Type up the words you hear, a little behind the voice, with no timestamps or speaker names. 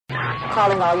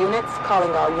Calling all units,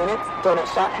 calling all units. Donut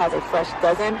Shop has a fresh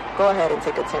dozen. Go ahead and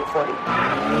take a 1040.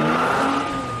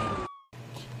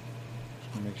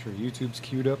 Make sure YouTube's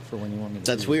queued up for when you want me to.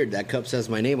 That's weird. That cup says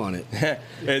my name on it.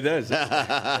 It does.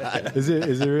 Is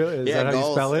it really? Is that how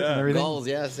you spell it and everything? Gulls,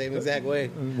 yeah, same exact way.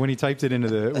 When he typed it into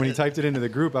the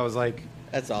group, I was like,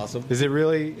 That's awesome. is it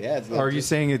really? Yeah, it's Are you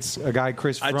saying it's a guy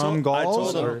Chris from I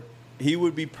Galls? told him he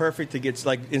would be perfect to get,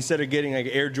 like, instead of getting like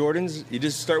Air Jordans, you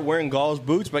just start wearing Galls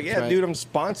boots. Like, yeah, right. dude, I'm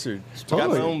sponsored.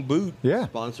 Totally. Got my own boot. Yeah,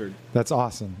 Sponsored. that's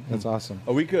awesome. That's awesome.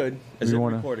 Oh, we could. Is We it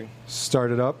wanna recording? Start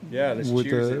it up. Yeah, let's with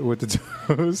cheers the it. with the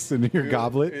toast and your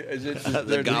goblet. Is it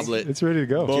The goblet. It's ready to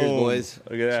go. Boom. Cheers, boys.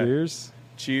 Look at that. Cheers.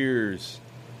 Cheers.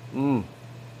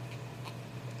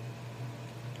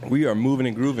 We are moving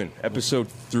and grooving. Episode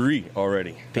 3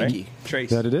 already. Pinky. Right?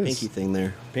 Trace. That it is. Pinky thing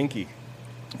there. Pinky.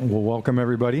 Well, welcome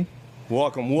everybody.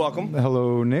 Welcome.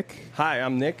 Hello, Nick. Hi,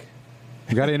 I'm Nick.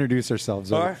 We got to introduce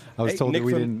ourselves. All right. I was Hey, told Nick that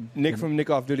we from, didn't. Nick from Nick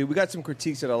Off Duty. We got some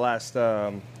critiques of the last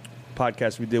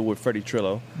podcast we did with Freddie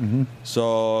Trillo. Mm-hmm.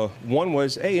 So one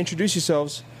was, hey, introduce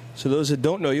yourselves. So those that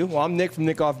don't know you, well, I'm Nick from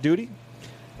Nick Off Duty.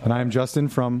 And I'm Justin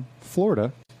from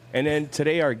Florida. And then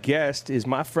today our guest is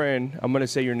my friend. I'm going to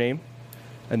say your name.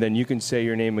 And then you can say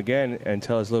your name again and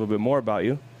tell us a little bit more about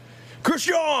you.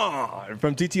 Christian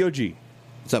from TTOG.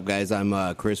 What's up, guys?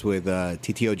 I'm Chris with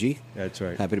TTOG. That's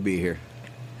right. Happy to be here.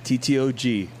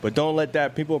 TTOG. But don't let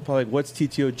that, people are probably like, what's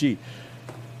TTOG?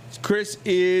 Chris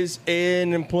is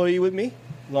an employee with me,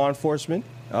 law enforcement.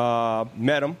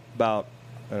 Met him about,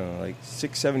 I don't know, like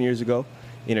 6-7 years ago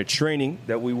in a training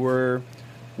that we were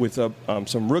with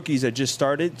some rookies that just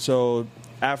started. So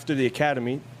after the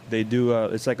academy, they do,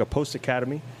 it's like a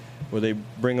post-academy where they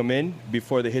bring them in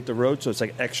before they hit the road. So it's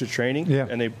like extra training. Yeah.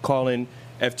 And they call in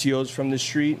FTOs from the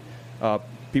street,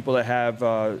 people that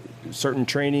have certain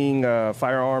training,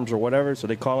 firearms or whatever. So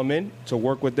they call them in to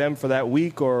work with them for that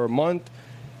week or month.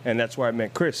 And that's where I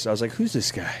met Chris. I was like, who's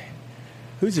this guy?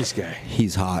 Who's this guy?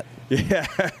 He's hot. Yeah.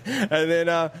 And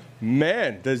then,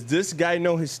 man, does this guy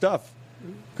know his stuff?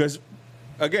 Because,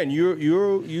 again, I'm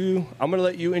going to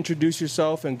let you introduce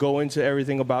yourself and go into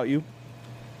everything about you.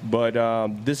 But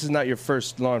this is not your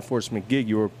first law enforcement gig.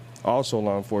 You were also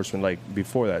law enforcement like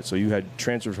before that. So you had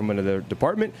transferred from another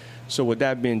department. So with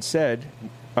that being said,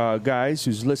 guys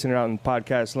who's listening out in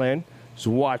podcast land, who's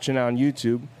watching on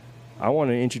YouTube, I want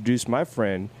to introduce my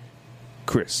friend,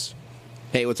 Chris.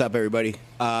 Hey, what's up, everybody?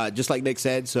 Just like Nick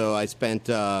said, so I spent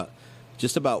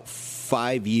just about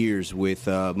 5 years with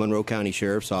Monroe County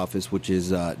Sheriff's Office, which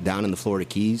is down in the Florida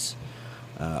Keys,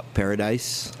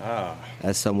 Paradise,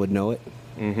 as some would know it.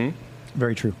 Mm-hmm.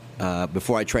 Very true.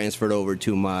 Before I transferred over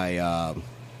to my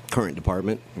current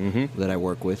department that I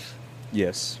work with.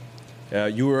 Yes.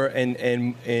 You were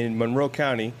in Monroe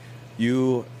County.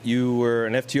 You were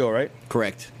an FTO, right?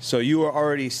 Correct. So you were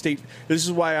already state. This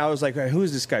is why I was like, who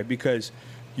is this guy? Because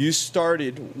you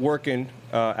started working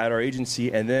at our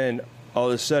agency, and then all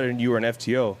of a sudden you were an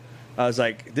FTO. I was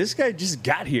like, this guy just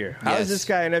got here. How is this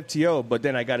guy an FTO? But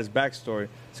then I got his backstory.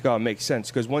 It's got to make sense.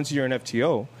 Because once you're an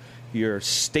FTO, you're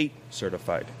state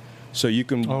certified. So you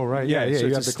can. Oh, right. Yeah. So You it's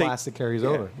have a the state, class that carries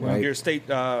over. Right. Your state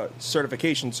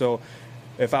certification. So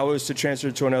if I was to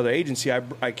transfer to another agency,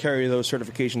 I carry those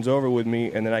certifications over with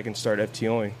me, and then I can start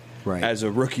FTOing as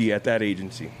a rookie at that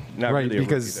agency. Not Right, really a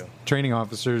because rookie, though. training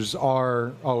officers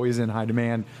are always in high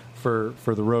demand for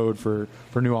the road, for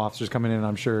new officers coming in.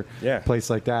 I'm sure Yeah. a place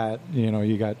like that,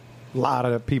 you got a lot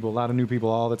of people, a lot of new people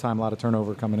all the time, a lot of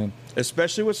turnover coming in.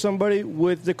 Especially with somebody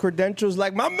with the credentials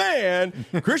like my man,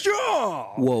 Christian.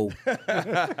 Whoa.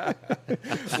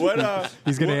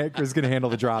 He's gonna handle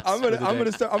the drops. I'm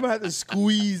gonna have to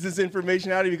squeeze this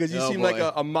information out of you because you Oh, seem boy.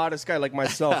 like a modest guy like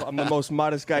myself. I'm the most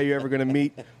modest guy you're ever gonna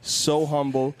meet. So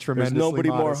humble. Tremendously There's nobody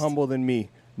more modest. humble than me.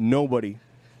 Nobody.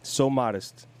 So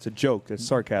modest. It's a joke. It's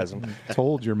sarcasm.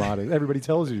 Told you're modest. Everybody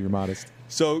tells you you're modest.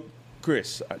 So,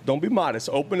 Chris, don't be modest.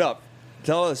 Open up.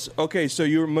 Tell us. Okay, so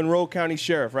you're Monroe County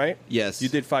Sheriff, right? Yes. You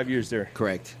did 5 years there.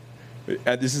 Correct.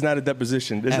 This is not a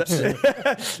deposition.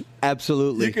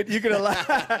 Absolutely. You could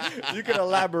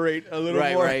elaborate a little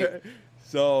Right, more. right.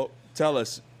 So tell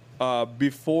us,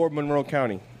 before Monroe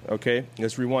County, okay?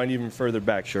 Let's rewind even further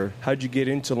back. Sure. How'd you get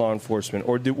into law enforcement,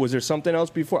 or was there something else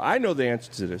before? I know the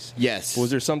answer to this. Yes.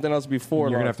 Was there something else before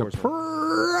You're law gonna have to enforcement?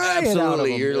 pry it out of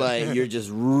Absolutely. them. You're just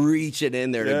reaching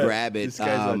in there Yeah, to grab it. this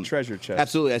guy's a treasure chest.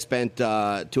 Absolutely. I spent 2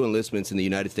 enlistments in the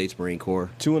United States Marine Corps.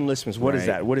 2 enlistments. What is Right.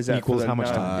 that? What is that? Equals for how much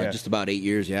the- time? yeah. Just about 8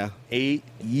 years, yeah. 8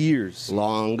 years.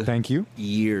 Long Thank you.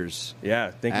 years.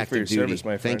 Yeah. Thank you for Active your duty. service,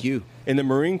 my friend. Thank you. In the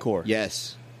Marine Corps.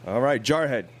 Yes. All right.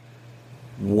 Jarhead.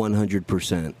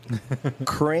 100%.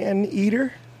 Crayon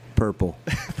eater. Purple.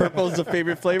 Purple's the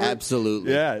favorite flavor?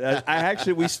 Absolutely. Yeah.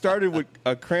 We started with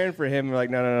a crayon for him. We're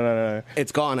like, no.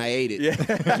 It's gone. I ate it. Yeah.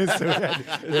 So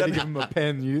we had to give him a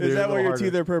pen. Is that why your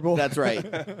teeth are purple? That's right.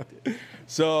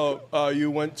 So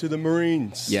you went to the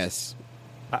Marines. Yes.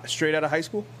 Straight out of high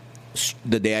school?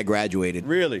 The day I graduated.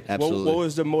 Really? Absolutely. What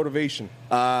was the motivation?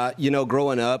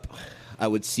 Growing up, I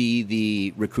would see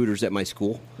the recruiters at my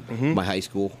school, my high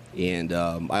school, and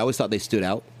I always thought they stood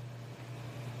out.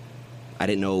 I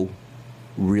didn't know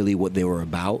really what they were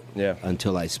about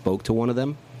until I spoke to one of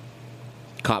them.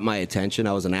 Caught my attention.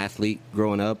 I was an athlete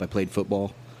growing up. I played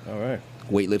football. All right.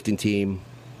 Weightlifting team.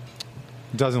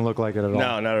 Doesn't look like it at all.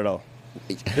 No, not at all.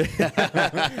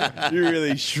 You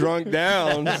really shrunk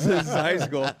down since high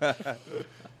school.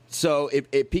 So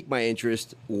it piqued my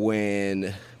interest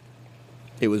when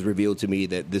it was revealed to me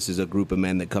that this is a group of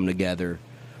men that come together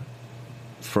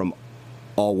from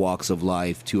all walks of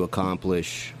life to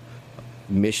accomplish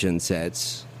mission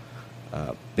sets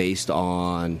based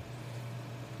on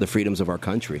the freedoms of our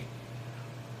country.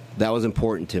 That was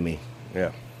important to me.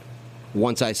 Yeah.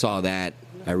 Once I saw that,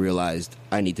 I realized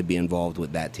I need to be involved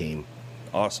with that team.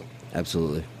 Awesome.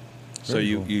 Absolutely. So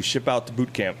you ship out to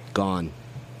boot camp. Gone.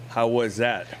 How was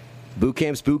that? Boot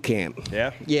camp's boot camp.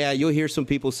 Yeah? Yeah, you'll hear some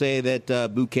people say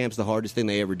that boot camp's the hardest thing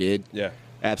they ever did. Yeah.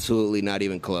 Absolutely not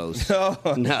even close. No.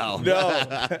 No.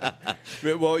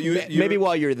 Well, you Maybe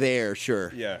while you're there,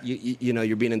 sure. Yeah.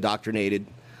 You're being indoctrinated.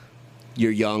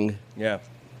 You're young. Yeah.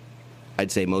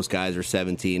 I'd say most guys are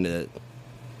 17 to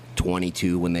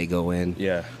 22 when they go in.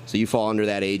 Yeah. So you fall under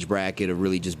that age bracket of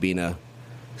really just being a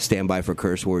standby for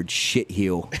curse word shit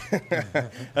heel.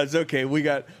 That's okay.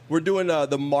 We're doing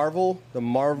the Marvel.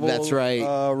 That's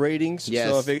right. Ratings.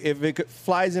 Yes. So if it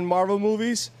flies in Marvel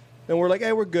movies, then we're like,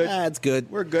 hey, we're good. It's good.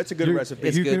 We're good. It's a good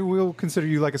recipe. We'll consider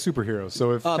you like a superhero.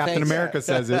 So if Captain thanks. America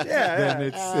says it, then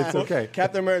it's okay.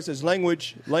 Captain America says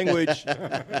language, but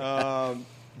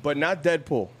not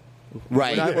Deadpool.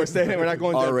 Right. We're not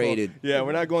going Deadpool. R-rated. Yeah,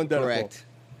 we're not going Deadpool. Correct.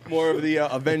 More of the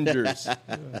Avengers.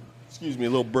 Excuse me, a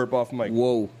little burp off mic.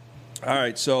 Whoa. All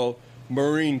right, so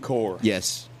Marine Corps.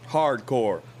 Yes.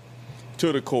 Hardcore.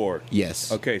 To the core.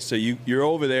 Yes. Okay, so you're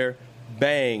over there,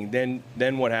 bang,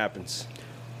 then what happens?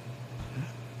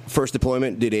 First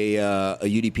deployment, did a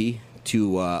UDP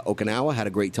to Okinawa. Had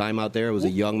a great time out there. I was a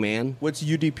young man. What's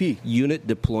UDP? Unit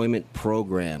Deployment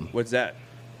Program. What's that?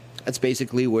 That's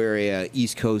basically where a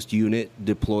East Coast unit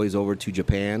deploys over to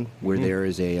Japan, where there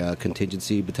is a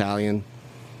contingency battalion.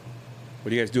 What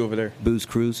do you guys do over there? Booze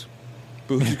cruise.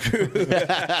 Booze cruise.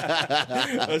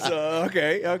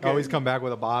 Okay. Always come back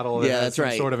with a bottle. Yeah, has that's some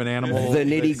right. Sort of an animal. The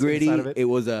nitty gritty. inside of it. It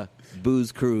was a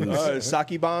booze cruise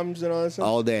Sake bombs and all that stuff?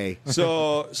 all day.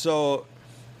 So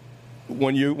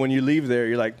when you leave there,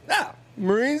 you're like,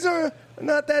 Marines are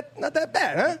not that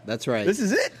bad, huh? That's right. This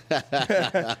is it.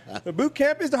 The boot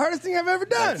camp is the hardest thing I've ever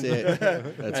done. That's it.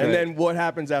 That's and right. then what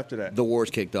happens after that? The war's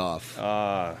kicked off.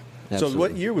 So Absolutely.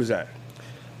 what year was that?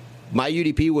 My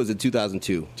UDP was in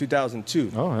 2002.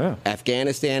 2002. Oh yeah.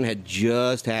 Afghanistan had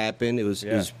just happened. It was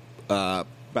about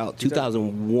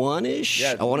 2001-ish.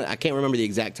 Yeah. I can't remember the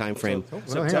exact time frame. Well,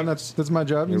 hang on, that's my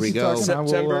job. Here we You go. keep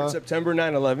talking, I will, September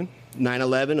 9/11.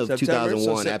 9/11 of 2001.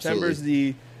 So September's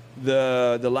absolutely.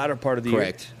 the latter part of the year.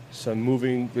 Correct. So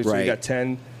moving. So you Right. got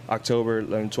 10 October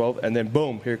 11, 12, and then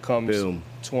boom, here comes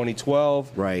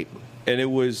 2012. Right. And it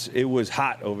was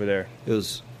hot over there. It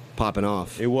was popping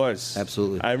off. It was.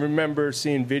 Absolutely. I remember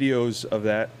seeing videos of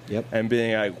that Yep. and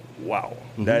being like, wow,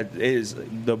 that is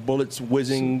the bullets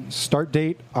whizzing. Start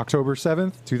date October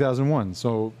 7th, 2001.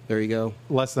 So There you go.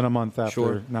 less than a month after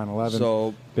Sure. 9/11.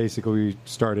 So- basically, we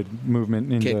started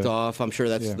movement into Kicked off. I'm sure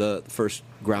that's Yeah. the first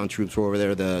ground troops were over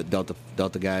there. The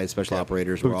Delta guys, special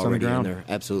operators were Boots on the already in ground. there.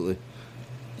 Absolutely.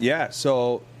 Yeah,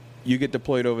 so you get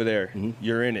deployed over there.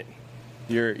 You're in it.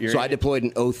 You're So I in it. deployed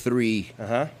in 03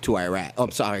 Uh-huh. to Iraq. Oh,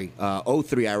 I'm sorry.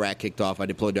 03 Iraq kicked off. I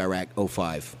deployed to Iraq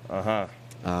 05.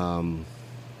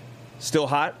 Still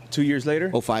hot 2 years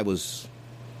later? 05 was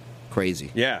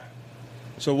crazy. Yeah.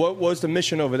 So what was the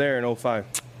mission over there in 05?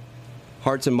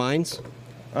 Hearts and Minds,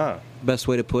 best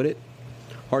way to put it.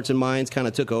 Hearts and Minds kind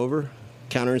of took over.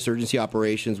 Counterinsurgency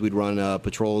operations. We'd run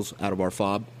patrols out of our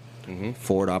FOB,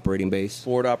 forward operating base.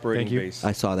 Forward operating Thank you. base.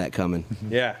 I saw that coming.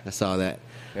 Yeah. I saw that.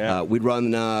 Yeah. We'd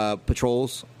run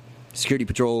patrols, security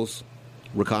patrols,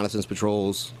 reconnaissance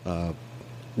patrols.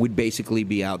 We'd basically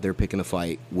be out there picking a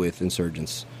fight with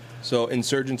insurgents, So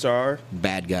insurgents are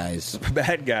bad guys,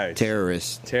 bad guys.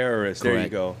 terrorists. Terrorists. There you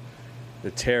Correct. go.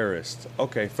 The terrorists.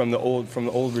 Okay, from the old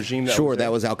regime. Sure, there?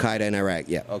 that was Al Qaeda in Iraq.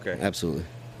 Yeah. Okay. Absolutely.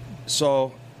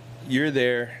 So you're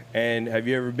there, and have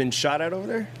you ever been shot at over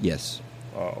there? Yes.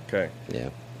 Oh, okay. Yeah.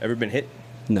 Ever been hit?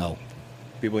 No.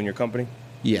 People in your company?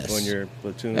 Yes. People in your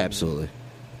platoon? Absolutely.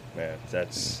 Man,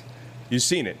 that's you've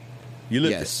seen it. You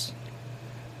lived Yes.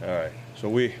 it. All right. So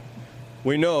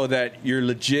we know that you're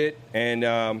legit, and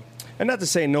not to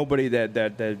say nobody that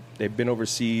they've been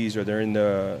overseas or they're in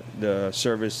the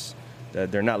service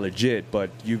that they're not legit, but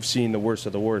you've seen the worst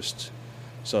of the worst.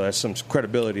 So that's some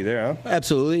credibility there, huh?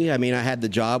 Absolutely. I mean, I had the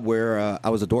job where I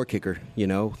was a door kicker, you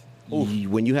know.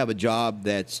 When you have a job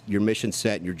that's your mission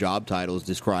set and your job title is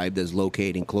described as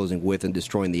locating, closing with, and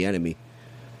destroying the enemy,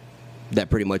 that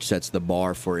pretty much sets the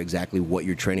bar for exactly what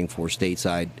you're training for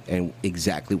stateside and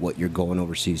exactly what you're going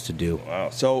overseas to do.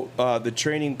 Wow. So the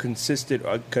training consisted,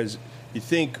 because you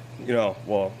think,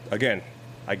 well, again,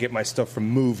 I get my stuff from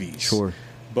movies. Sure.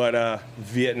 But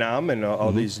Vietnam and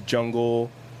all these jungle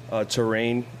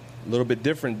terrain, a little bit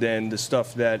different than the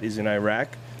stuff that is in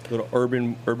Iraq. A little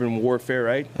urban warfare,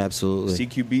 right? Absolutely.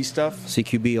 CQB stuff.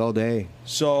 CQB all day.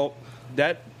 So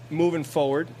that moving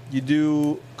forward, you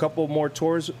do a couple more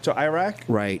tours to Iraq?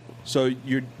 Right. So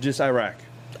you're just Iraq.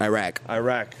 Iraq.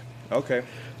 Okay.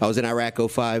 I was in Iraq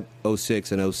 05,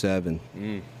 06, and 07.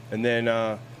 And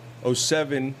then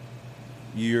 07,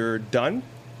 you're done?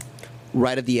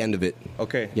 Right at the end of it.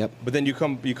 Okay. Yep. But then you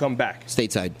come back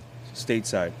Stateside.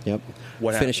 stateside. Yep.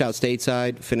 What finish happens? out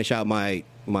stateside, finish out my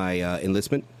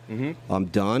enlistment. I'm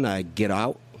done. I get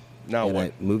out. Now and what?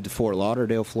 I moved to Fort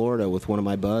Lauderdale, Florida with one of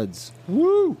my buds.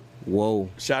 Woo! Whoa.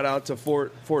 Shout out to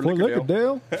Fort Fort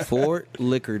Lickerdale. Lickerdale. Fort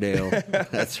Lickerdale.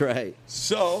 That's right.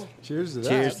 So Cheers to that.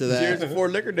 Cheers to that. cheers to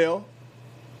Fort Lickerdale.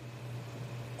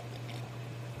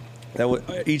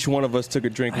 Each one of us took a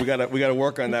drink. We gotta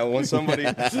work on that one. Somebody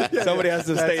has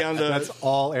to stay on the. That's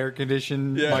all air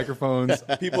conditioned Yeah. microphones.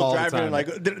 People all the driving time.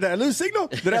 like, did I lose signal?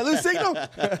 Did I lose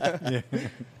signal?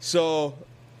 So,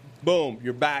 boom,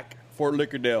 you're back, Fort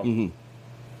Lickerdale,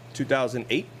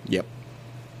 2008. Yep.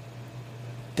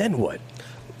 Then what?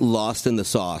 Lost in the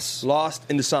sauce. Lost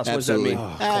in the sauce. What does that Absolutely.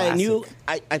 mean? I knew.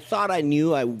 I thought I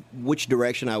knew which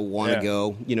direction I want to Yeah.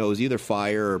 go. You know, it was either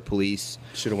fire or police.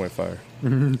 Should have went fire.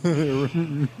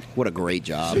 What a great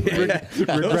job.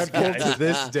 regretful to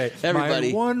this day.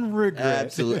 Everybody. My one regret.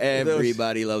 Absolutely.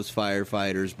 Everybody loves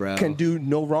firefighters, bro. Can do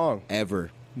no wrong. Ever.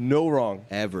 No wrong.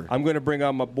 Ever. I'm going to bring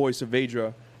on my boy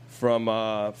Saavedra from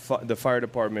the fire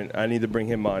department. I need to bring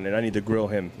him on, and I need to grill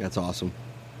him. That's awesome.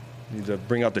 I need to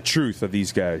bring out the truth of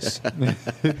these guys.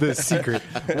 The secret.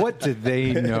 What do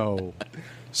they know?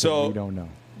 So we don't know.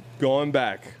 going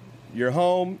back, you're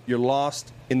home. You're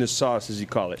lost in the sauce, as you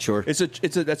call it. Sure. That's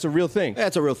a real thing.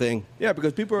 That's a real thing. Yeah,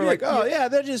 because people are like, oh yeah,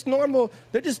 they're just normal.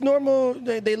 They're just normal.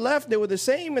 They left. They were the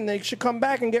same, and they should come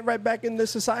back and get right back into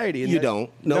society. And You that- don't.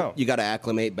 Nope. You got to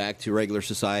acclimate back to regular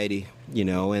society, you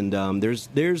know, and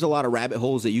there's a lot of rabbit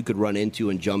holes that you could run into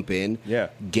and jump in. Yeah.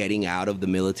 Getting out of the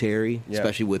military, Yeah.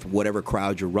 especially with whatever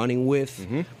crowd you're running with,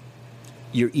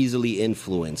 you're easily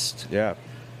influenced. Yeah.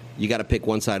 You got to pick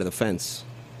one side of the fence.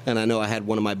 And I know I had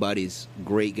one of my buddies,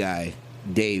 great guy,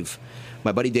 Dave.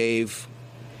 My buddy Dave,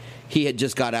 he had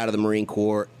just got out of the Marine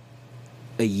Corps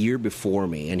a year before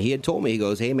me. And he had told me, he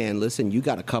goes, hey, man, listen, you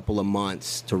got a couple of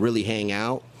months to really hang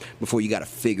out before you got to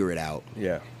figure it out.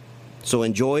 Yeah. So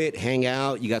enjoy it, hang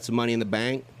out. You got some money in the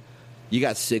bank. You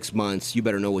got 6 months. You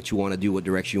better know what you want to do, what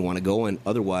direction you want to go in.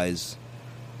 Otherwise,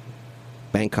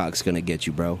 Bangkok's going to get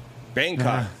you, bro.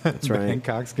 Bangkok. That's right.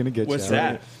 Bangkok's gonna get What's you.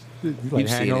 that? Like You've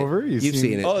seen Hangover. it. You've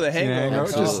seen it. Oh, the Hangover.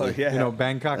 Just Absolutely. yeah.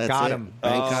 Bangkok That's got it. him.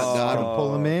 Bangkok got him.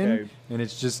 Pull him in, okay. and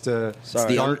it's just a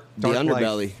Sorry. dark, The dark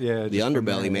underbelly. life. Yeah, The just from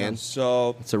underbelly, there, man. yeah.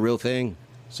 So It's a real thing.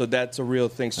 that's a real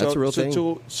thing. So, That's a real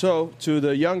thing. So to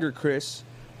the younger Chris,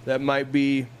 that might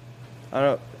be, I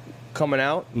don't know, coming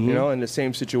out, in the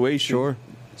same situation. Sure.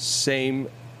 Same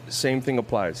thing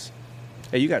applies.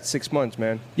 Hey, you got 6 months,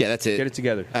 man. Yeah, that's it. Get it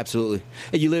together. Absolutely.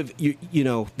 And you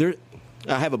know, there.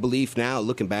 I have a belief now,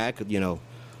 looking back,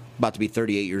 about to be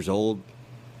 38 years old.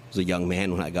 I was a young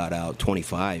man when I got out,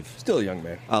 25. Still a young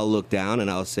man. I'll look down and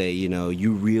I'll say,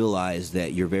 you realize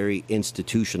that you're very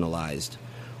institutionalized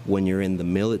when you're in the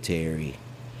military.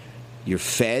 You're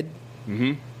fed.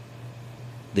 Mm-hmm.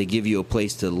 They give you a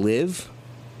place to live,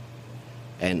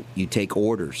 and you take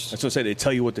orders. That's what I say. They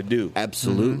tell you what to do.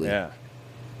 Absolutely. Yeah.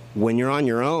 When you're on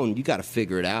your own, you got to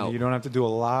figure it out. You don't have to do a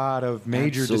lot of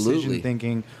major Absolutely. decision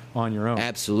thinking on your own.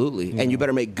 Absolutely. And you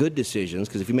better make good decisions,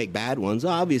 because if you make bad ones,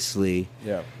 obviously,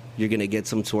 Yeah. you're going to get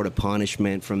some sort of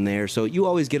punishment from there. So you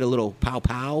always get a little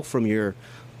pow-pow from your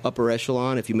upper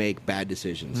echelon if you make bad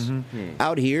decisions.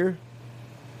 Out here,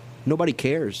 nobody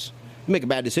cares. You make a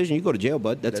bad decision, you go to jail,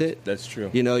 bud. That's it. That's true.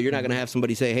 You're not going to have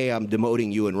somebody say, hey, I'm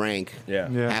demoting you in rank. Yeah.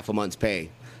 Yeah. Half a month's pay.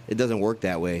 It doesn't work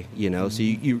that way, So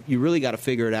you really got to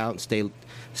figure it out and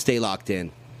stay locked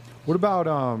in. What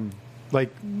about like,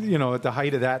 at the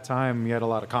height of that time, you had a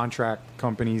lot of contract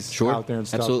companies Sure. out there and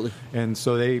stuff. Absolutely. And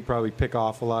so they probably pick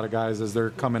off a lot of guys as they're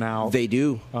coming out. They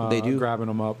do. They do. Grabbing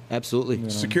them up. Absolutely.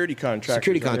 Security contractors.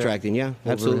 Security contracting, yeah.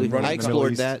 Absolutely. running I the Middle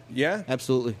explored East. that. Yeah?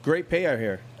 Absolutely. Great pay out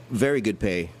here. Very good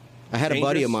pay. I had a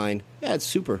buddy Dangerous? of mine. Yeah, it's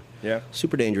super. Yeah.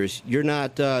 Super dangerous. You're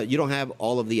not. You don't have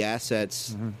all of the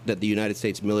assets that the United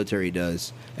States military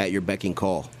does at your beck and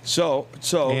call. So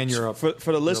And you're a- for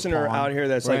the listener pawn. out here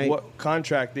that's like, Right. what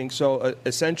contracting? So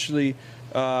essentially,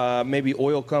 maybe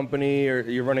oil company, or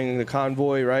you're running the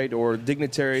convoy, right? Or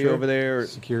dignitary Sure. over there.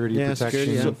 Security Yeah, protection.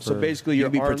 security, yeah. So for- basically, You'll you're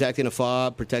be armed, protecting a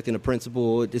fob, protecting a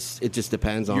principal. It just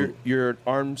depends on. you're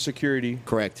armed security,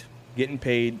 Correct. getting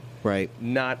paid, Right.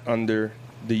 not under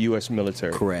the U.S.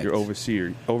 military. Correct. You're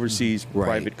overseas Right.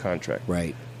 private contract.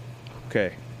 Right.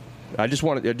 Okay. I just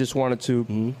wanted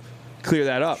to clear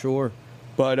that up. Sure.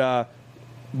 But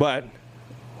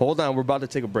hold on, we're about to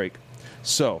take a break.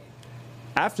 So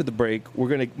after the break, we're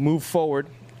going to move forward.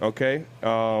 Okay,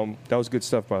 that was good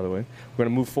stuff, by the way. We're going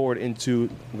to move forward we're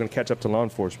going to catch up to law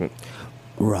enforcement.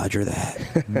 Roger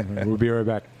that. We'll be right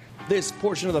back. This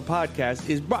portion of the podcast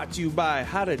is brought to you by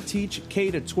How to Teach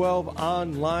K-12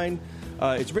 Online.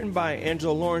 It's written by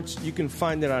Angela Lawrence. You can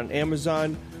find it on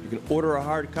Amazon. You can order a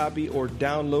hard copy or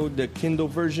download the Kindle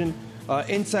version.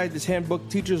 Inside this handbook,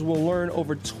 teachers will learn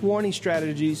over 20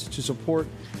 strategies to support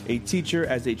a teacher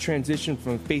as they transition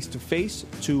from face-to-face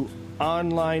to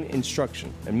online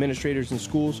instruction. Administrators in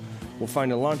schools will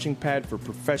find a launching pad for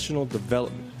professional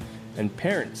development. And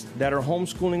parents that are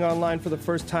homeschooling online for the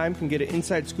first time can get an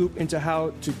inside scoop into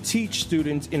how to teach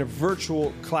students in a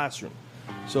virtual classroom.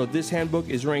 So this handbook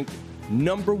is ranked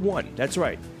number 1, that's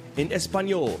right, in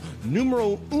Espanol,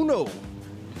 numero uno,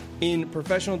 in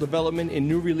professional development in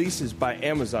new releases by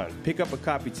Amazon. Pick up a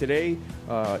copy today.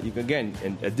 You can,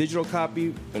 again, a digital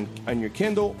copy on your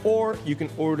Kindle, or you can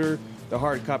order the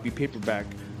hard copy paperback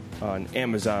on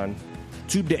Amazon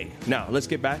today. Now, let's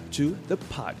get back to the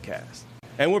podcast.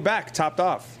 And we're back, topped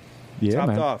off. Yeah, topped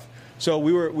man. off. So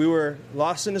we were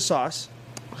lost in the sauce.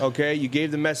 Okay, you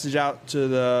gave the message out to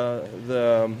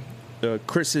the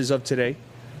Chris's of today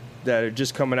that are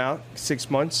just coming out. 6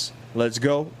 months. Let's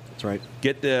go. That's right.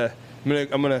 Get the.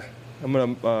 I'm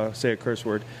gonna say a curse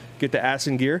word. Get the ass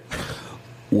in gear.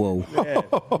 Whoa.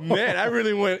 Man, I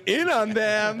really went in on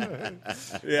them.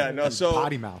 Yeah, no. So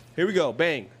Potty mouth. Here we go.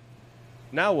 Bang.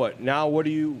 Now what? Now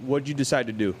what'd you decide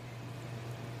to do?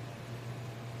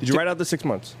 Did you write out the 6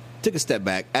 months? Took a step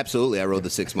back. Absolutely, I rode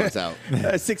the 6 months out.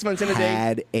 6 months in a day.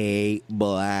 Had a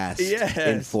blast Yes.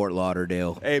 in Fort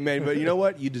Lauderdale. Hey man, but you know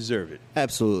what? You deserve it.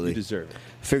 Absolutely. You deserve it.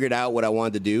 Figured out what I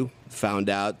wanted to do. Found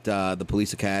out the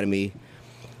police academy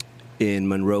in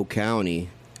Monroe County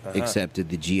accepted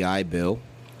the GI Bill.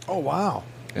 Oh, wow.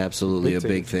 Absolutely Big a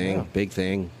big thing, thing. yeah. Big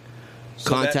thing. So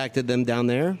Contacted them down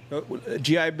there.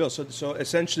 GI Bill. So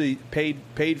essentially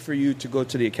paid for you to go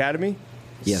to the academy.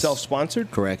 Yes. Self-sponsored.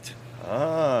 Correct.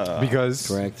 Because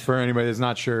Correct. for anybody that's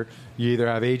not sure, you either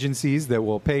have agencies that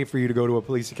will pay for you to go to a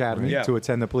police academy, Yeah. to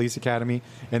attend the police academy,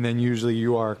 and then usually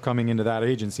you are coming into that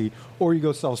agency, or you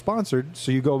go self-sponsored,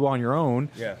 so you go on your own.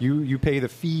 Yeah. You pay the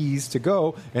fees to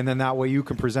go, and then that way you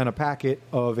can present a packet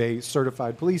of a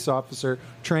certified police officer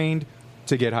trained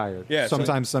to get hired. Yeah, so-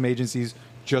 Sometimes some agencies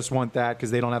just want that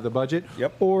because they don't have the budget,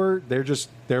 Yep. or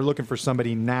they're looking for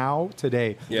somebody now,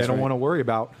 today. Yeah. They don't Right. want to worry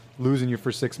about losing you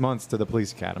for 6 months to the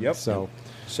police academy. Yep. So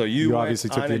So you went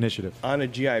obviously took on the initiative. on a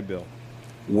GI Bill.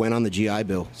 Went on the GI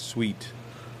Bill. Sweet.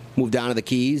 Moved down to the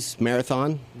Keys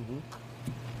Marathon.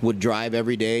 Would drive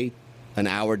every day, an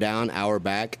hour down, hour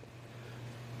back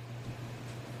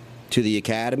to the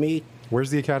academy. Where's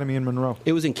the academy in Monroe?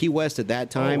 It was in Key West at that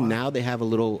time. wow. Now they have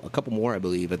a couple more, I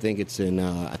believe. I think it's in.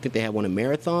 I think they have one in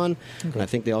Marathon. And I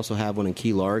think they also have one in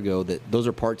Key Largo. Those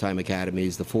are part-time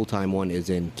academies. The full-time one is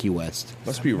in Key West.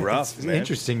 Must be rough, It's man.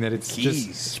 interesting that it's Keys.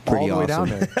 just Pretty all the way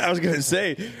down awesome. there. I was gonna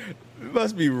say, it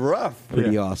must be rough.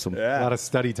 Pretty Yeah. awesome. A Yeah. lot of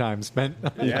study time spent.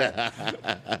 Yeah.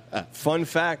 Fun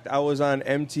fact: I was on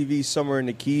MTV Summer in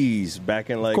the Keys back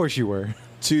in Of like course you were.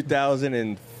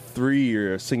 2003,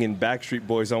 or singing Backstreet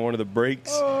Boys on one of the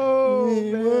breaks. Oh,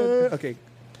 man. Okay,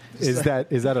 Is that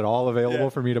at all available Yeah.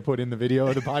 for me to put in the video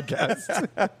of the podcast?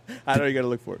 I know you got to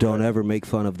look for it. Don't ever make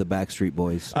fun of the Backstreet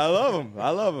Boys. I love them.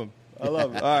 I love them. I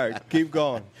love them. All right, keep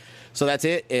going. So that's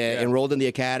it. Enrolled in the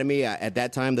academy. At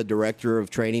that time, the director of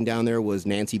training down there was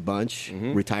Nancy Bunch,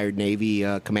 retired Navy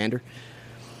commander.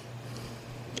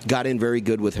 Got in very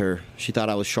good with her. She thought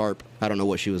I was sharp. I don't know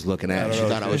what she was looking at. She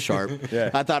thought I was sharp.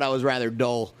 Yeah. I thought I was rather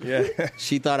dull. Yeah.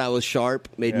 She thought I was sharp.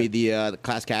 Made Yeah. me the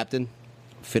class captain.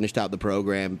 Finished out the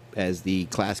program as the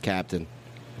class captain.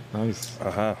 Nice.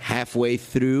 Halfway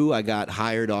through, I got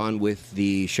hired on with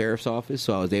the sheriff's office,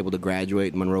 so I was able to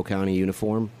graduate in Monroe County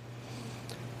uniform.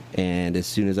 And as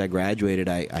soon as I graduated,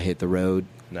 I hit the road.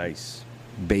 Nice.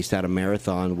 Based out of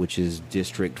Marathon, which is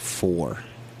District 4.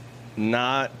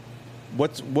 Not.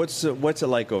 What's it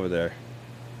like over there?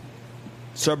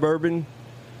 Suburban,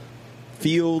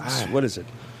 fields. What is it?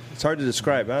 It's hard to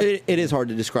describe, huh? It is hard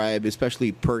to describe,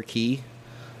 especially per key.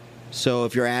 So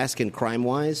if you're asking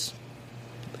crime-wise,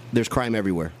 there's crime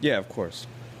everywhere. Yeah, of course.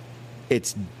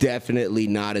 It's definitely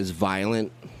not as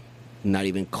violent, not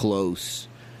even close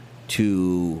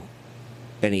to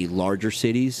any larger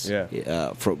cities.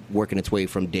 Yeah. From working its way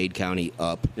from Dade County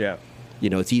up. Yeah. You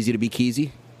know, it's easy to be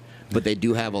Keezy, but they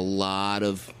do have a lot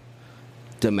of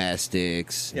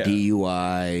domestics, Yeah.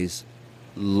 DUIs,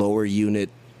 lower unit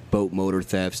boat motor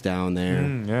thefts down there.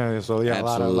 Yeah, so yeah, a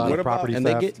lot Absolutely. of property And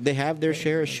theft. they have their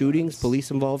share of shootings,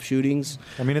 police-involved shootings.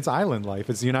 I mean, it's island life.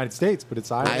 It's the United States, but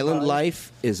it's Island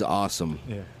life is awesome.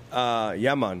 Yeah.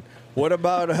 Yeah, man. What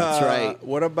about? That's right.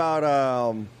 What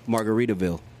about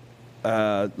Margaritaville.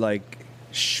 like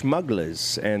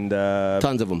smugglers and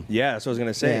Tons of them. Yeah, that's what I was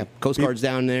gonna say. Yeah, Coast Guard's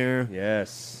down there.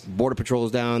 Yes. Border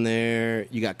Patrol's down there.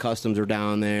 You got Customs are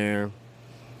down there.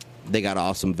 They got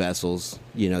awesome vessels.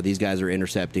 You know, these guys are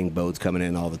intercepting boats coming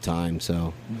in all the time.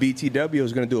 So BTW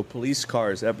is going to do a police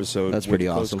cars episode. That's with pretty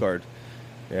Coast awesome. Guard.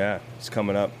 Yeah, it's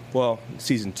coming up. Well,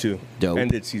 season 2 Dope.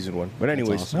 ended season 1, but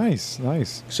anyways. awesome.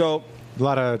 Nice. So A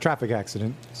lot of traffic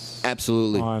accidents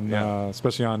absolutely, on, Yeah.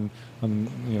 Especially on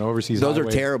overseas. those are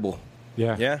highways. terrible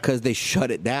Yeah. yeah, because they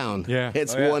shut it down. Yeah.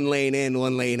 It's Oh, yeah. one lane in,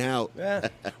 one lane out. yeah,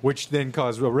 Which then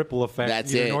caused a ripple effect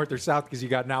That's either it. north or south because you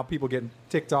got now people getting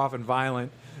ticked off and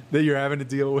violent that you're having to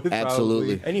deal with.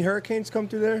 Absolutely. probably. Any hurricanes come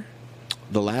through there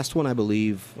The last one, I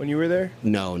believe, when you were there?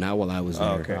 no, not while I was there.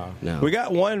 Oh, okay. No. We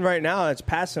got one right now that's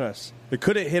passing us. It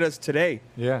could have hit us today.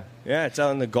 Yeah. Yeah, it's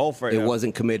out in the Gulf right now. It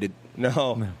wasn't committed.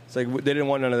 No. It's like they didn't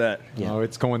want none of that. Yeah. Oh,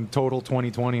 it's going total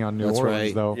 2020 on New That's Orleans,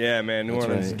 right. though. Yeah, man. New That's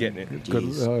Orleans is right. getting it. Good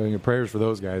Jeez. prayers for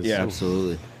those guys. Yeah.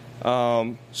 Absolutely.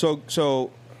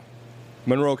 So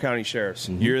Monroe County Sheriffs,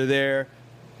 Mm-hmm. you're there.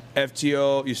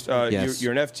 FTO, Yes.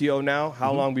 you're an FTO now. Mm-hmm.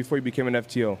 How long before you became an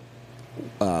FTO?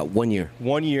 1 year.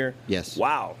 1 year. Yes.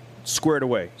 Wow. Squared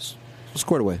away.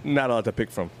 Squared away. Not a lot to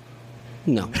pick from.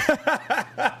 No.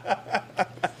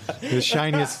 The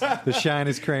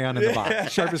shiniest crayon in the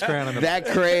box. Sharpest crayon in the box. That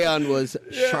crayon was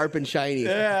sharp and shiny.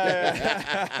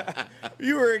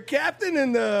 You were a captain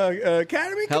in the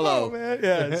academy? Come Hello. on, man.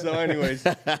 Yeah, so anyways.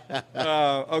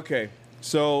 Okay.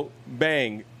 So,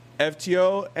 bang.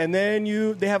 FTO, and then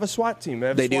they have a SWAT team. They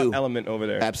have a They SWAT do. element over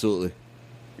there. Absolutely.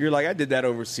 You're like, I did that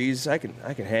overseas. I can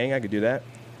hang. I could do that.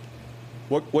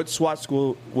 What SWAT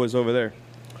school was over there?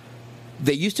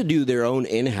 They used to do their own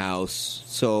in-house.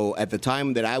 So at the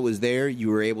time that I was there, you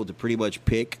were able to pretty much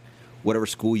pick whatever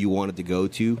school you wanted to go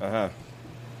to. Uh-huh.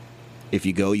 If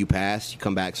you go, you pass, you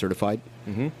come back certified.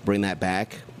 Mm-hmm. Bring that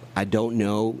back. I don't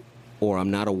know, or I'm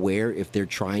not aware if they're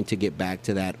trying to get back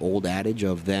to that old adage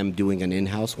of them doing an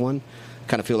in-house one.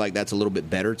 Kind of feel like that's a little bit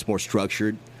better. It's more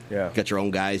structured. Yeah. Got your own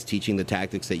guys teaching the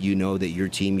tactics that you know that your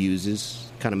team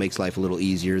uses. Kind of makes life a little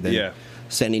easier than Yeah.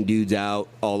 sending dudes out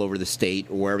all over the state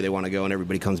or wherever they want to go, and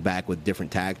everybody comes back with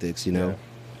different tactics, you know?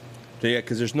 Yeah,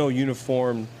 because there's no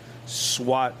uniform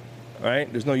SWAT, right?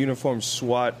 There's no uniform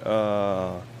SWAT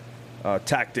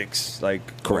tactics,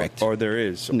 like Correct. Or there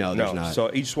is. No, there's not.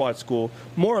 So each SWAT school,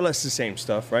 more or less the same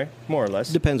stuff, right? More or less.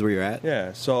 Depends where you're at.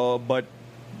 Yeah. So, but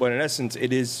in essence,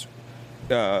 it is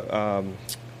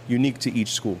unique to each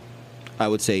school. I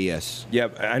would say yes. Yeah,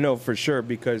 I know for sure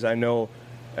because I know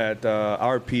at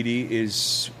our PD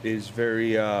is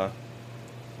very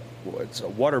it's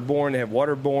waterborne. They have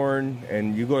waterborne,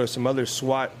 and you go to some other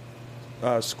SWAT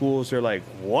schools. They're like,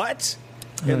 what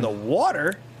in the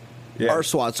water? Yeah. Our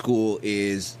SWAT school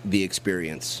is the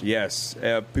experience. Yes,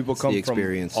 people come the from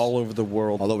experience. all over the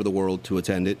world. All over the world to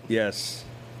attend it. Yes.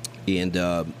 And, you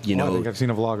I know, think I've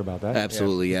seen a vlog about that.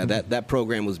 absolutely, yeah. That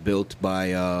program was built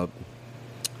by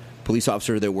police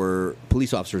officers that were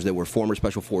former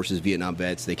Special Forces Vietnam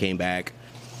vets. They came back,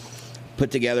 put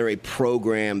together a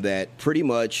program that pretty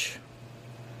much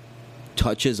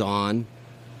touches on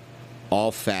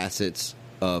all facets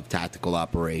of tactical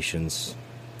operations.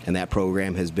 And that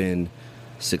program has been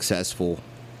successful,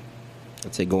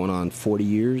 I'd say going on 40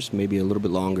 years, maybe a little bit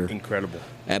longer. Incredible.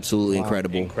 Absolutely Wow.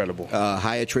 incredible. Incredible.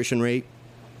 High attrition rate.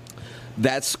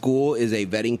 That school is a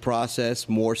vetting process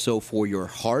more so for your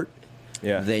heart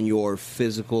Yeah. than your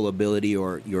physical ability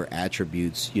or your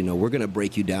attributes. You know, we're going to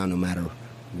break you down no matter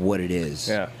what it is.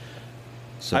 Yeah.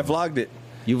 So, I vlogged it.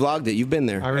 You vlogged it. You've been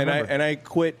there. I remember. And I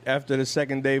quit after the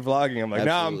second day vlogging. I'm like,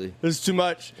 Absolutely. this is too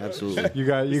much. Absolutely. you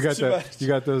got too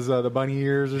much. those the bunny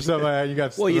ears or something like that. You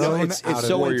got Well, thrown it's out of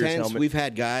so it. Warriors intense. helmet. We've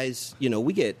had guys,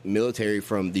 we get military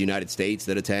from the United States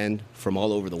that attend from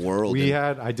all over the world.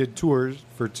 I did tours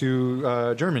for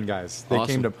 2 German guys. They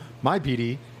Awesome. came to my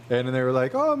PD and then they were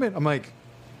like, "Oh man," I'm like,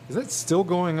 "Is that still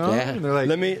going on?" Yeah. And they're like,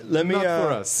 Let me not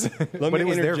for us." Let but me it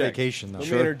was their interject. vacation though. Let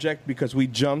me interject because we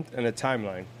jumped in a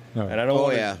timeline. Oh. And I don't Oh,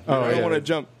 want to yeah. Oh, I don't yeah. want to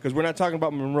jump because we're not talking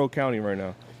about Monroe County right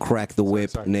now. Crack the whip,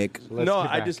 Sorry. Nick. Let's no,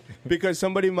 get I back. just because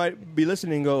somebody might be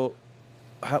listening and go,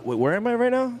 wait, where am I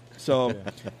right now? So,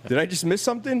 did I just miss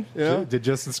something? You know? Did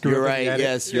Justin screw You're up in the right. edit?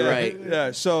 Yes, you're Yeah, right.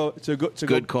 Yeah. So to go.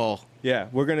 Good call. Yeah,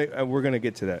 we're gonna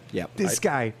get to that. Yeah. This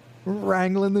guy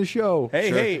wrangling the show. Hey,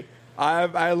 Sure. hey,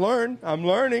 I learned. I'm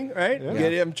learning, right? Yeah.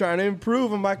 Get it? I'm trying to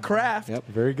improve on my craft. Yep.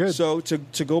 Very good. So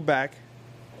to go back,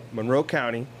 Monroe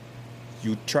County,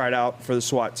 you tried out for the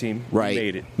SWAT team. You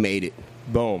Right. made it.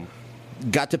 Boom.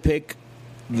 Got to pick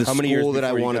the How many years school that I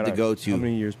before you wanted got to out? go to. How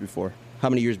many years before How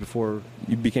many years before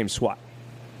you became SWAT?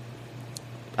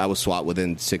 I was SWAT?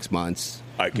 Within 6 months.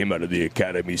 I came out of the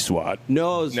academy SWAT.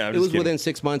 No, No, I'm it just was kidding. within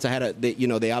 6 months. I had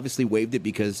they obviously waived it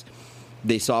because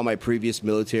they saw my previous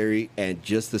military and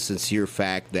just the sincere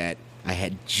fact that I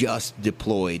had just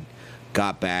deployed,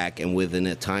 got back, and within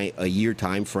a year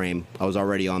time frame, I was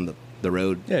already on the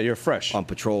road. Yeah, you're fresh. On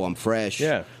patrol. I'm fresh.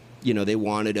 Yeah. They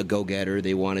wanted a go-getter.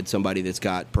 They wanted somebody that's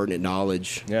got pertinent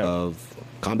knowledge Yeah. of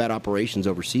combat operations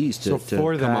overseas to So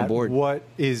for come on that, board. what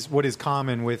is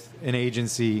common with an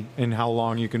agency and how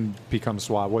long you can become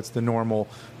SWAT? What's the normal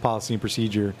policy and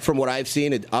procedure? From what I've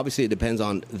seen, it depends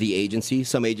on the agency.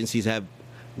 Some agencies have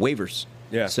waivers.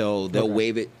 Yeah. So they'll Okay.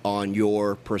 waive it on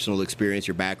your personal experience,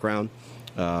 your background.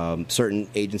 Certain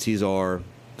agencies are a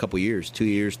couple years, 2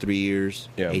 years, 3 years,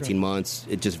 Yeah. 18 months.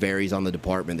 It just varies on the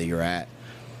department that you're at.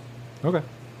 Okay.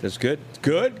 That's good.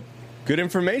 Good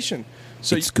information.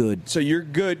 So It's good. So you're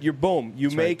good. You're boom. You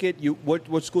make it. You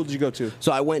what school did you go to?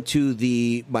 So I went to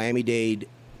the Miami-Dade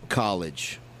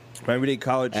College. Miami-Dade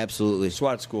College. Absolutely.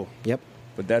 SWAT school. Yep.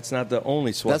 But that's not the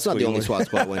only SWAT. That's not school the you only went- SWAT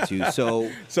school I went to.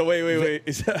 So So wait.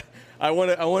 I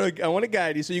want to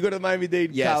guide you. So you go to the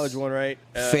Miami-Dade Yes. College one, right?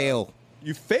 fail.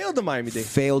 You failed the Miami-Dade.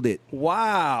 Failed it.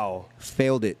 Wow.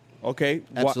 Failed it. Okay.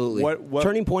 Absolutely. What?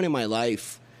 Turning point in my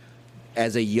life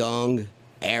as a young,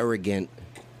 arrogant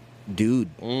dude.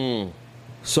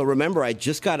 So remember, I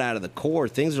just got out of the Corps.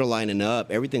 Things are lining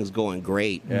up. Everything's going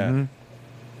great. Yeah.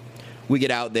 We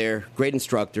get out there, great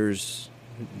instructors,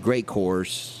 great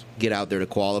course, get out there to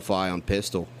qualify on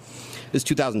pistol. This is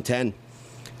 2010.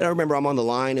 And I remember I'm on the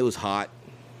line. It was hot.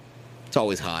 It's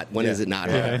always hot. When is Yeah. it not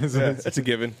Yeah, hot? Yeah, that's a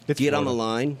given. It's Get on the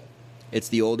Florida. line. It's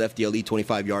the old FDLE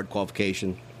 25-yard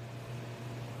qualification.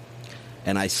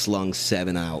 And I slung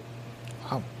 7 out.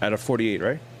 Out of 48,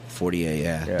 right? 48,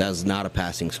 yeah. Yeah. That was not a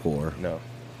passing score. No.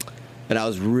 And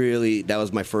that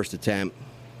was my first attempt.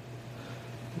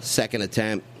 Second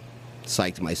attempt,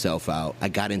 psyched myself out. I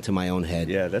got into my own head.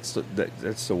 Yeah, that's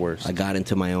the worst. I got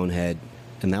into my own head.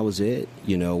 And that was it.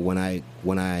 When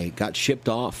I got shipped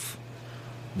off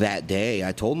that day,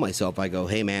 I told myself, I go,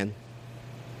 hey, man,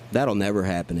 that'll never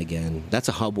happen again. That's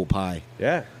a humble pie.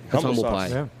 Yeah. That's humble sauce.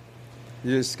 pie. Yeah.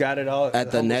 You just got it all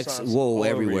At the humble next, sauce all over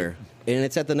everywhere. And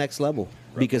it's at the next level.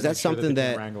 Because that's Make sure something the that,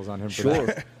 different wrangles on him for sure,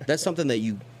 that. that's something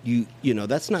that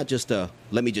that's not just a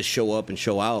let me just show up and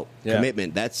show out Yeah.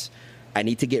 commitment. I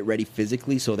need to get ready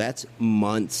physically. So that's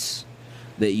months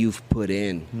that you've put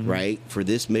in, right? For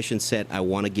this mission set, I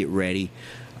want to get ready.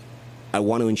 I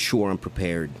want to ensure I'm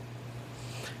prepared.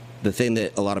 The thing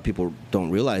that a lot of people don't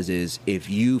realize is if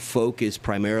you focus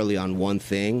primarily on one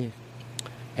thing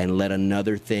and let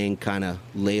another thing kind of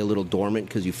lay a little dormant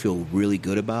because you feel really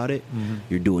good about it,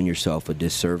 you're doing yourself a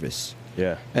disservice.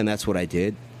 Yeah. And that's what I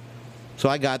did. So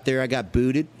I got there, I got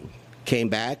booted, came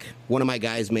back. One of my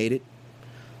guys made it.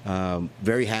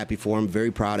 Very happy for him,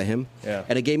 very proud of him. Yeah.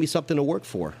 And it gave me something to work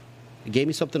for.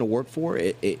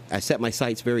 I set my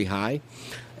sights very high.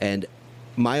 And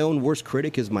my own worst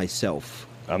critic is myself.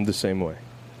 I'm the same way.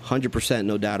 100%,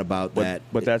 no doubt about that.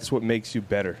 But that's what makes you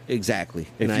better. Exactly.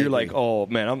 If And I you're agree. like, oh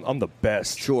man, I'm the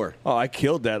best. Sure. Oh, I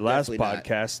killed that last Definitely not.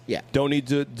 podcast. Yeah. Don't need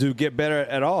to get better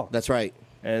at all. That's right.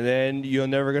 And then you're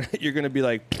gonna be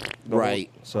like, the Right.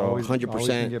 whole- so Always- 100%. always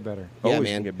can get better. Yeah, Always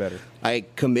man. can get better. I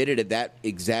committed at that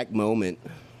exact moment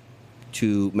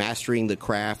to mastering the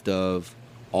craft of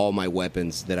all my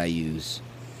weapons that I use.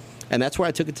 And that's where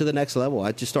I took it to the next level.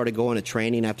 I just started going to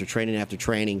training after training after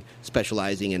training,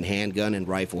 specializing in handgun and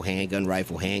rifle, handgun,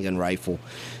 rifle, handgun, rifle.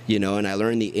 And I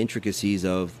learned the intricacies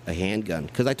of a handgun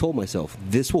because I told myself,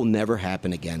 this will never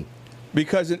happen again.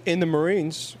 because in the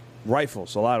Marines,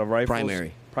 Rifles, a lot of rifles.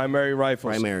 Primary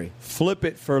rifles. Primary. Flip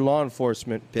it for law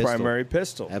enforcement. Pistol. Primary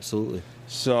pistol. Absolutely.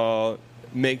 So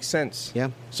makes sense. Yeah.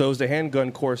 So it was the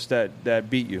handgun course that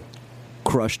beat you.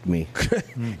 Crushed me.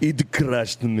 It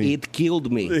crushed me. It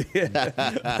killed me.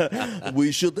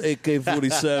 We shoot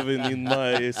AK-47 in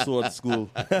my sword school.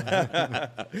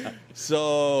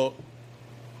 So,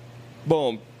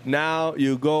 boom. Now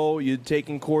you go. You're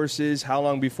taking courses. How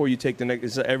long before you take the next?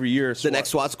 Is it every year? The next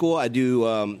SWAT school I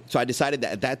do. So I decided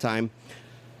that at that time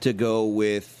to go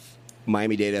with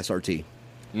Miami-Dade SRT.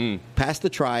 Passed the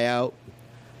tryout.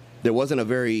 There wasn't a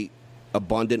very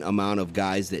abundant amount of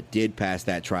guys that did pass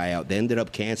that tryout. They ended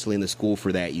up canceling the school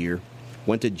for that year.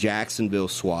 Went to Jacksonville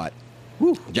SWAT.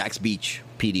 Jax Beach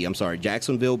PD. I'm sorry,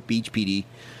 Jacksonville Beach PD.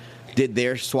 Did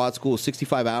their SWAT school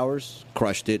 65 hours.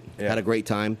 Crushed it. Yeah. Had a great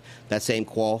time. That same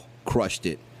qual. Crushed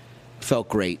it. Felt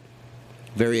great.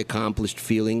 Very accomplished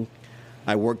feeling.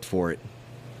 I worked for it.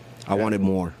 I wanted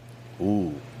more.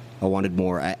 Ooh. I wanted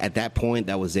more. At that point,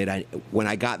 that was it. When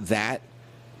I got that,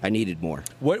 I needed more.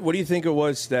 What do you think it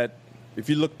was that, if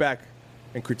you look back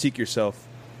and critique yourself,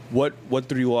 what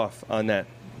threw you off on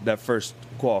that first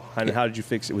qual? And how did you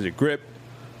fix it? Was it grip?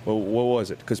 What was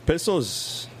it? Because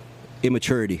pistols,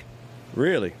 Immaturity.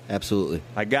 really, Absolutely.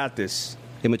 I got this.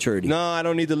 Immaturity. No, I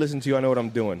don't need to listen to you. I know what I'm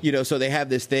doing. You know, so they have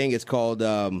this thing. It's called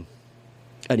an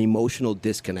emotional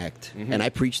disconnect. And I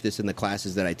preach this in the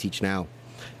classes that I teach now.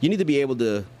 You need to be able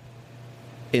to,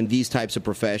 in these types of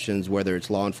professions, whether it's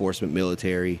law enforcement,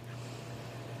 military,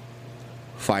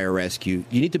 fire rescue,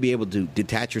 you need to be able to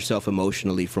detach yourself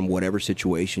emotionally from whatever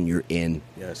situation you're in.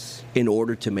 Yes. In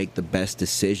order to make the best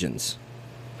decisions,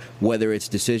 whether it's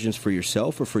decisions for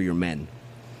yourself or for your men.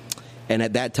 And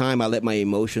at that time, I let my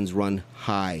emotions run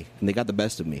high, and they got the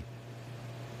best of me.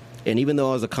 And even though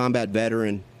I was a combat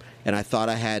veteran, and I thought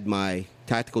I had my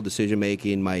tactical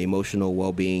decision-making, my emotional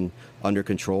well-being under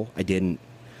control, I didn't.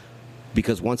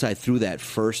 Because once I threw that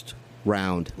first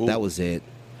round, that was it.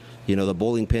 You know, the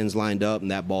bowling pins lined up,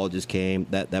 and that ball just came.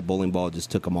 That bowling ball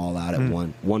just took them all out at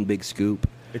one big scoop.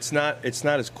 It's not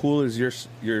as cool as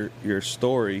your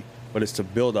story, but it's to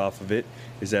build off of it.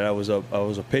 Is that I was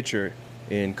a pitcher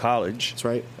in college. That's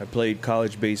right. I played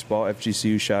college baseball,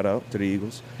 FGCU. Shout out to the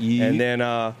Eagles. Yeah. And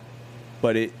then,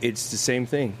 but it's the same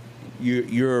thing.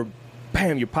 You're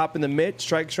popping the mitt,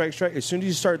 strike. As soon as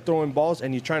you start throwing balls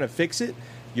and you're trying to fix it,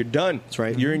 you're done. That's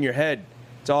right. You're in your head.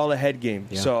 It's all a head game.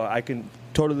 Yeah. So I can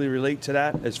totally relate to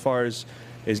that as far as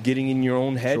getting in your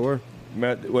own head. Sure.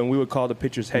 When we would call the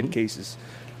pitchers head cases,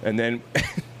 and then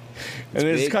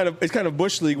it's big. kind of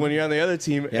bush league when you're on the other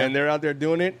team and they're out there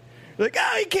doing it. You're like,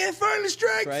 you can't find the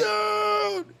strike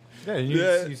zone. Yeah, and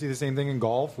you see the same thing in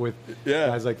golf with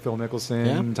guys like Phil Mickelson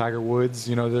and Tiger Woods.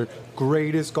 You know, they're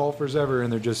greatest golfers ever,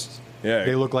 and they're just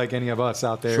they look like any of us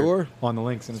out there on the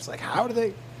links. And it's like, how do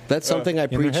they? That's something I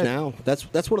preach head. now. That's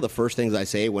one of the first things I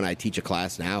say when I teach a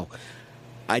class now.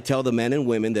 I tell the men and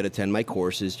women that attend my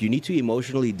courses, you need to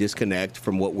emotionally disconnect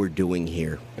from what we're doing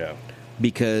here. Yeah.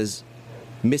 Because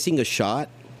missing a shot,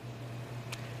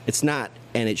 it's not,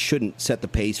 and it shouldn't set the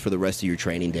pace for the rest of your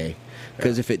training day.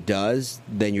 Because if it does,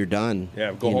 then you're done.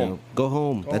 Yeah, go home. Go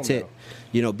home. That's home it. now.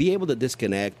 You know, be able to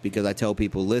disconnect, because I tell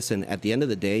people, listen, at the end of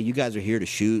the day, you guys are here to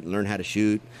shoot and learn how to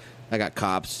shoot. I got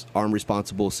cops, armed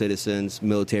responsible citizens,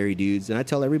 military dudes, and I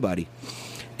tell everybody,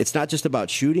 it's not just about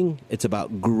shooting, it's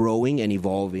about growing and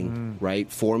evolving,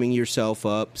 right? Forming yourself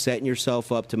up, setting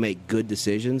yourself up to make good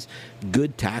decisions,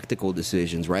 good tactical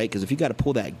decisions, right? Because if you got to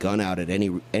pull that gun out at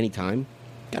any time,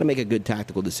 got to make a good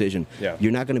tactical decision. Yeah.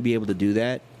 You're not going to be able to do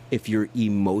that if you're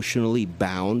emotionally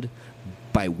bound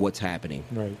by what's happening.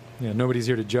 Right. Yeah. Nobody's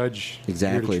here to judge.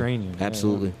 Exactly. Here to train you.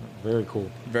 Absolutely. Yeah, very cool.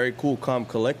 Very cool, calm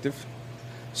collective.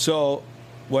 So,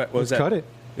 what was Let's that? cut it.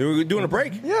 We're doing a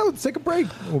break. Yeah, let's take a break.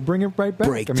 We'll bring it right back.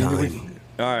 Break time.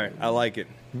 All right, I like it.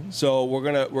 So we're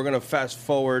gonna fast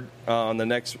forward on the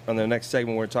next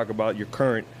segment. We're gonna talk about your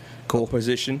current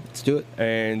position. Let's do it.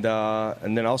 And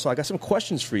then also I got some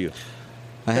questions for you.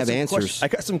 I have answers. I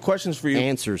got some questions for you.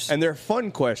 Answers. And they're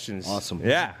fun questions. Awesome.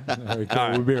 Yeah. All right,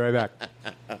 cool. We'll be right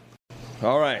back.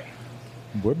 All right.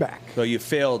 We're back. So you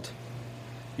failed.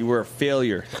 You were a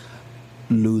failure.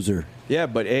 Loser. Yeah,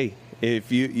 but hey,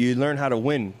 if you learn how to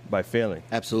win by failing.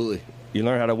 Absolutely. You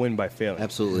learn how to win by failing.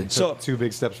 Absolutely. So Two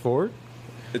big steps forward.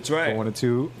 it's right. Going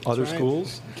to other right.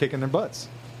 schools, kicking their butts.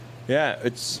 Yeah,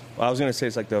 I was gonna say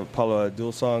it's like the Paula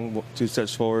Abdul song, 2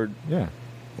 steps forward, Yeah.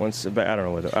 1 step back. I don't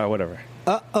know whatever.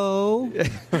 Uh-oh.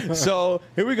 So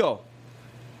here we go.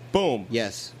 Boom.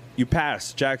 Yes. You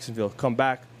pass Jacksonville. Come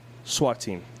back. SWAT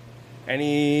team.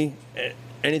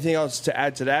 Anything else to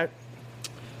add to that?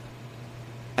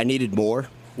 I needed more.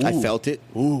 I felt it.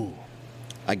 Ooh.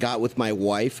 I got with my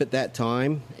wife at that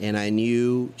time, and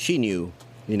she knew,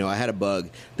 I had a bug.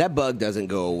 That bug doesn't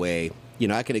go away.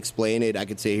 I can explain it. I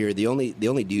could say here, the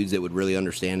only dudes that would really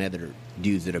understand that are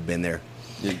dudes that have been there.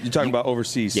 You're talking about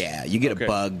overseas. Yeah, you get a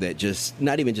bug that just,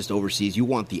 not even just overseas. You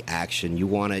want the action. You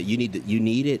need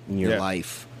it in your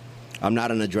life. I'm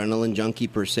not an adrenaline junkie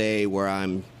per se, where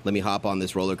let me hop on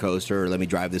this roller coaster or let me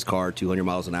drive this car 200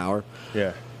 miles an hour.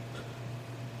 Yeah.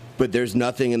 But there's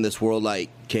nothing in this world like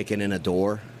kicking in a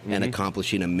door and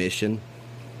accomplishing a mission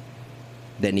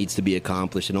that needs to be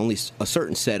accomplished, and only a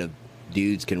certain set of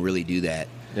dudes can really do that.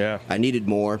 Yeah. I needed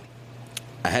more.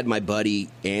 I had my buddy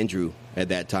Andrew at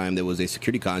that time that was a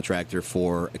security contractor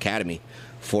for Academy,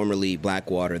 formerly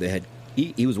Blackwater.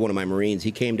 He was one of my Marines.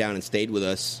 He came down and stayed with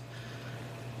us,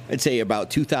 I'd say about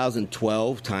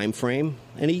 2012 time frame,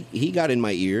 and he got in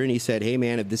my ear and he said, "Hey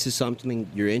man, if this is something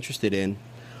you're interested in,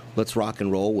 let's rock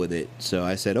and roll with it." So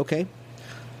I said, okay.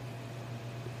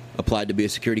 Applied to be a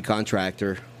security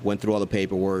contractor, went through all the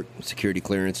paperwork, security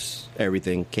clearance,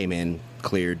 everything, came in,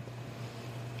 cleared.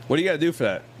 What do you got to do for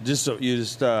that?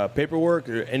 Just paperwork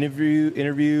or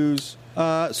interviews?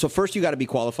 So first you got to be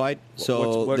qualified.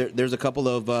 So there's a couple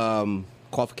of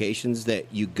qualifications that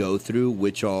you go through,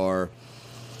 which are,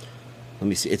 let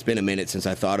me see, it's been a minute since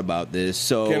I thought about this.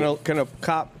 So can a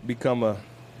cop become a...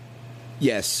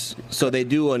 Yes. So they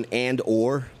do an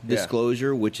and/or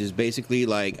disclosure, which is basically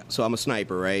like, so I'm a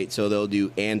sniper, right? So they'll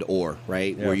do and/or,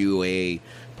 right? Yeah. Were you a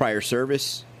prior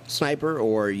service sniper,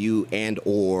 or are you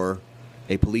and/or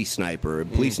a police sniper? A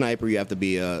police sniper, you have to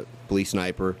be a police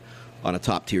sniper on a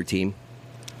top-tier team,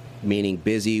 meaning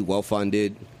busy,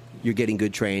 well-funded, you're getting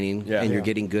good training, and you're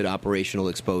getting good operational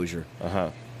exposure.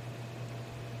 Uh-huh.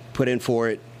 Put in for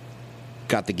it,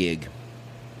 got the gig.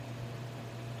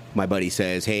 My buddy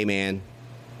says, "Hey, man,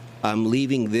 I'm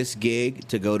leaving this gig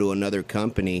to go to another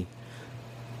company.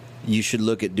 You should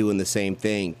look at doing the same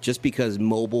thing, just because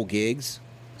mobile gigs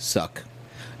suck."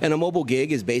 And a mobile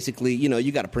gig is basically,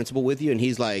 you got a principal with you, and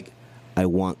he's like, "I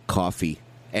want coffee."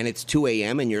 And it's 2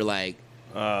 a.m., and you're like,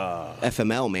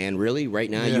 FML, man, really?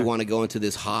 Right now you want to go into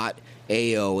this hot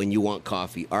AO and you want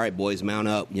coffee. All right, boys, mount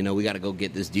up. We got to go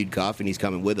get this dude coffee, and he's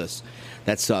coming with us.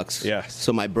 That sucks. Yeah.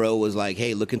 So my bro was like,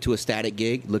 "Hey, look into a static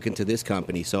gig. Look into this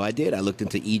company." So I did. I looked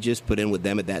into Aegis, put in with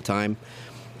them at that time.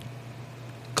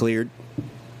 Cleared.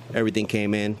 Everything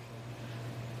came in.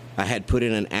 I had put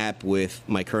in an app with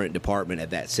my current department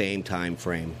at that same time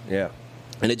frame. Yeah.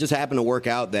 And it just happened to work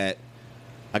out that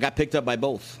I got picked up by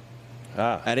both.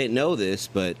 I didn't know this,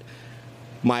 but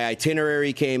my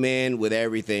itinerary came in with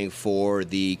everything for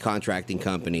the contracting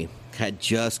company. Had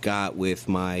just got with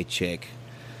my chick.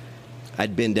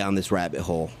 I'd been down this rabbit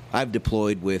hole. I've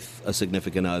deployed with a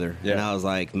significant other. Yeah. And I was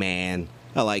like, man,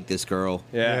 I like this girl.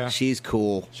 Yeah. She's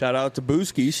cool. Shout out to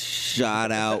Booskies.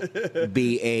 Shout out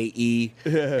BAE.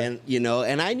 And,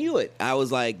 and I knew it. I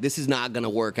was like, this is not going to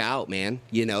work out, man.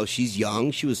 She's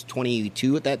young. She was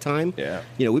 22 at that time. Yeah.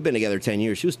 We've been together 10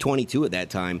 years. She was 22 at that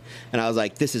time. And I was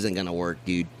like, this isn't going to work,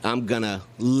 dude. I'm going to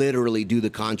literally do the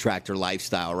contractor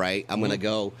lifestyle, right? I'm going to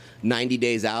go 90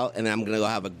 days out, and then I'm going to go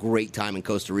have a great time in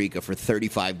Costa Rica for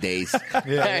 35 days.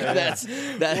 That's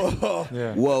whoa.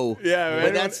 Yeah. Whoa. Yeah,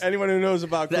 but anyone who knows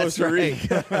about Costa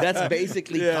Rica. Right. That's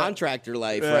basically contractor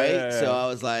life, right? Yeah. So I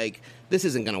was like, this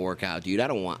isn't going to work out, dude. I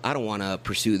don't want to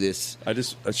pursue this. I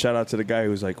just shout out to the guy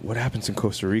who was like, "What happens in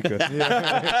Costa Rica?"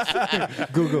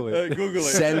 Google it. Google it.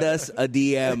 Send us a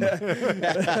DM.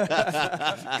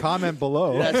 Comment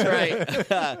below. That's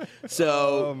right.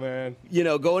 So, oh man,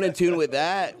 going in tune with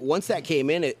that. Once that came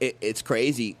in, it's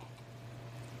crazy.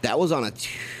 That was on a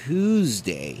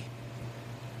Tuesday.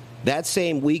 That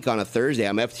same week on a Thursday,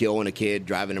 I'm FTOing a kid,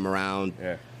 driving him around,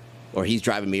 or he's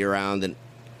driving me around, and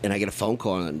I get a phone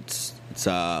call, and it's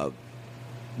the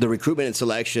recruitment and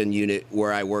selection unit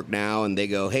where I work now, and they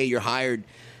go, "Hey, you're hired.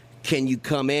 Can you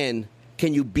come in?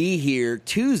 Can you be here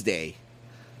Tuesday?"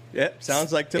 Yep,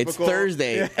 sounds like typical. It's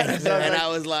Thursday, Yeah, and I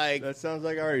was like, "That sounds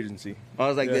like our agency." I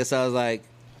was like this. I was like,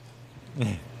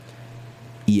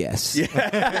 yes. Yeah.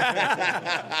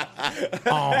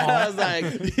 I was like,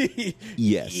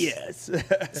 yes. Yes.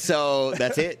 So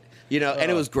that's it.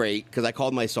 And it was great because I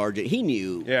called my sergeant. He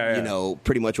knew,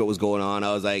 pretty much what was going on.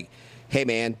 I was like, "Hey,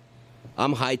 man,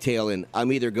 I'm hightailing.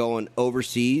 I'm either going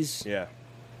overseas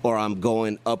or I'm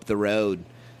going up the road."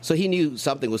 So he knew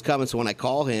something was coming. So when I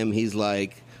call him, he's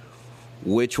like,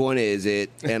 "Which one is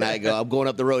it?" And I go, "I'm going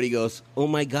up the road." He goes, "Oh,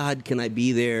 my God, can I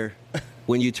be there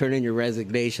when you turn in your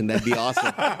resignation? That'd be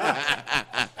awesome."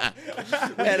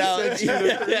 And I was,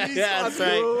 that's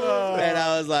right. And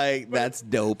I was like, that's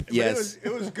dope. Yes.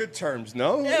 It was good terms,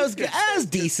 no? It was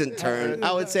decent terms.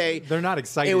 I would say they're not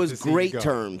excited. It was to see great you go.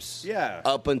 terms. Yeah.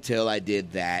 Up until I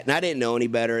did that, and I didn't know any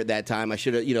better at that time. I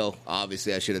should have,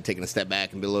 obviously, I should have taken a step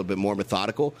back and been a little bit more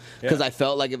methodical because I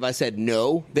felt like if I said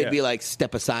no, they'd be like,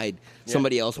 step aside.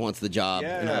 Somebody else wants the job,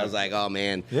 and I was like, oh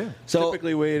man. Yeah. So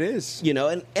typically the way it is.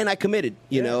 and I committed.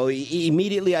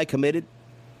 Immediately I committed.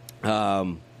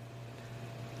 I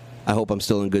hope I'm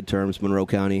still in good terms, Monroe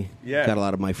County. Yeah. Got a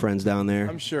lot of my friends down there.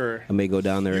 I'm sure. I may go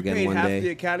down there again one half day. The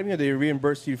academy, or they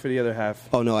reimbursed you for the other half?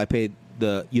 Oh no, I paid.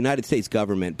 The United States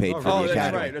government paid for the that's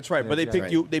academy. That's right. But they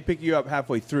pick you. They pick you up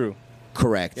halfway through.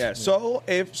 Correct. Yeah. So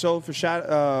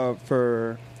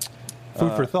for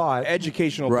Food for thought.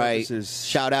 Educational purposes.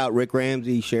 Shout out Rick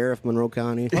Ramsey, Sheriff, Monroe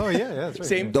County. Oh yeah, that's right.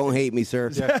 Same. Don't hate me, sir.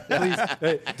 Yeah, please.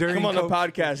 Hey, Come on the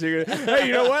podcast. Hey,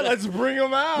 you know what? Let's bring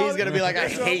him out. He's gonna be like, I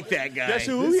hate that guy. Guess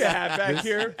who you have back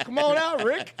here? Come on out,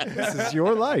 Rick. This is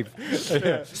your life.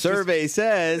 Survey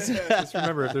says. Just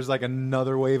remember, if there's like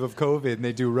another wave of COVID and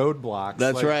they do roadblocks,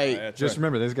 That's right. Just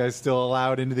remember, this guy's still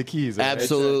allowed into the Keys. Okay?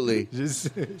 Absolutely. Just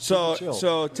So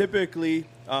chill. typically,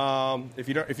 if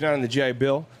you're not on the GI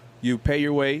Bill, you pay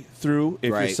your way through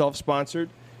if you're self-sponsored,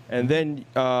 and then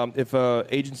if an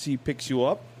agency picks you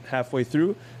up halfway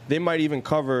through, they might even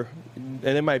cover, and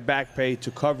they might back pay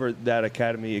to cover that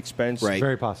academy expense. Right.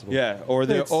 Very possible. Yeah, or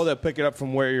they'll pick it up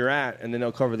from where you're at, and then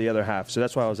they'll cover the other half. So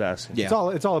that's why I was asking. Yeah.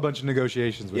 It's all a bunch of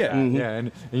negotiations with Yeah. that. Mhm. Yeah,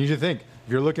 and you should think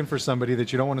if you're looking for somebody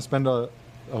that you don't want to spend the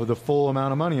full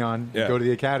amount of money on, you go to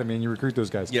the academy and you recruit those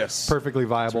guys. Yes. Perfectly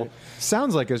viable.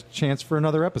 Sounds like a chance for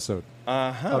another episode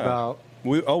about.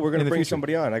 We're going to bring future.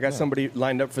 somebody on. I got somebody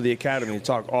lined up for the academy to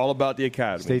talk all about the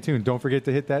academy. Stay tuned. Don't forget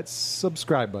to hit that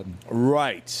subscribe button.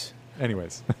 Right.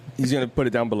 Anyways, He's going to put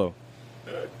it down below.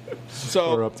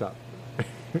 So or up top.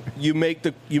 you make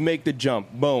the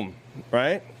jump. Boom.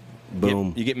 Right?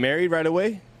 Boom. You get married right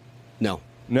away? No.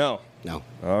 No. No.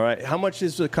 All right. How much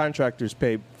does the contractors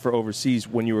pay for overseas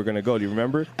when you were going to go? Do you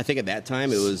remember? I think at that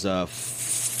time it was, I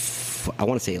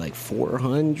want to say like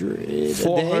 400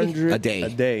 $400 a day. A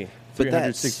day. But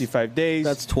 365 days.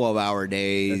 That's 12-hour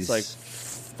days.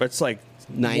 That's like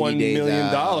 90 $1 days million.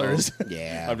 out.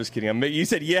 Yeah. I'm just kidding. You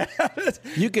said yeah.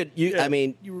 I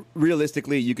mean,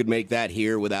 realistically, you could make that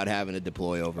here without having to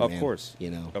deploy over. Of course,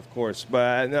 you of course.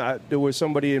 But there was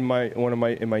somebody in my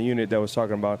unit that was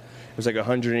talking about it was like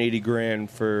 $180,000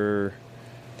 for,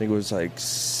 I think it was like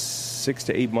 6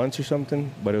 to 8 months or something.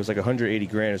 But it was like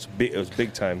 $180,000. It was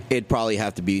big time. It'd probably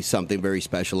have to be something very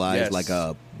specialized, like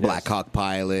a Black Hawk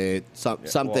pilot, something.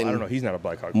 Well, I don't know. He's not a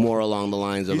Black Hawk. More along the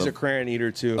lines of he's a crayon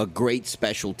eater too. A great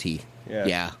specialty.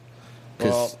 Yeah.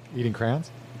 Well, eating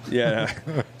crayons. Yeah.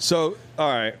 So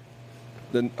all right.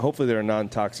 Then hopefully they're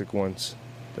non-toxic ones.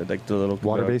 They're like the little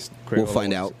water-based. We'll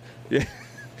find out. Yeah.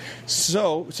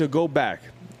 So go back.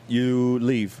 You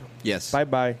leave. Yes.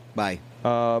 Bye.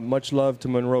 Much love to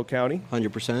Monroe County.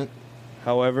 100%.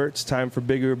 However, it's time for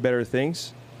bigger, better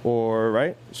things. Or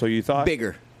right? So you thought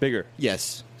bigger.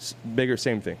 Yes. Bigger,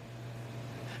 same thing.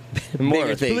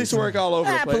 More things. Police work all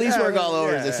over. Police work all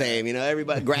over is the same.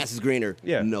 Everybody. Grass is greener.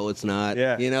 Yeah. No, it's not.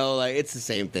 Yeah. It's the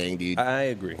same thing, dude. I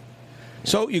agree.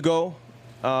 So you go.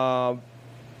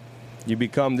 You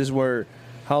become. This is where.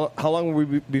 How long were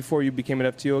we before you became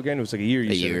an FTO again? It was like a year. A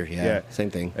year. Yeah. Same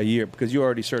thing. A year because you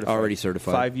already certified.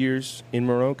 5 years in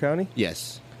Monroe County.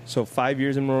 Yes. So 5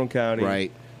 years in Monroe County.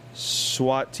 Right.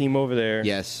 SWAT team over there.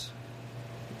 Yes.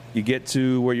 You get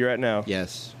to where you're at now.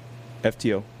 Yes.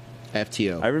 FTO.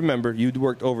 FTO. I remember you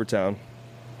worked Overtown.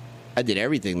 I did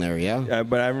everything there, yeah.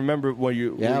 But I remember when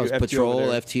you... Yeah, I was FTO patrol,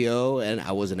 FTO, and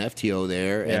I was an FTO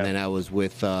there. Yeah. And then I was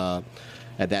with... at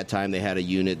that time, they had a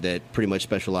unit that pretty much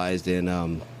specialized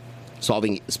in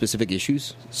solving specific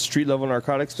issues. Street-level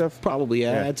narcotic stuff? Probably,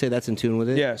 yeah. I'd say that's in tune with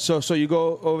it. Yeah, so you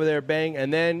go over there, bang,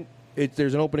 and then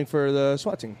there's an opening for the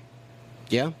SWAT team.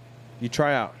 Yeah. You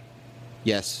try out.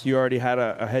 Yes. You already had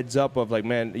a heads up of like,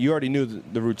 man, you already knew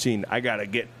the routine. I got to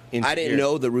get into I didn't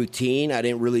know the routine. I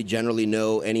didn't really generally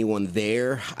know anyone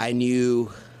there. I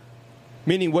knew...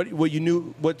 Meaning what you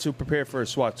knew what to prepare for a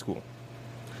SWAT school.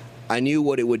 I knew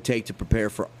what it would take to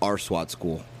prepare for our SWAT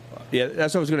school. Yeah,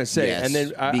 that's what I was going to say. Yes, and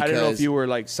then I don't know if you were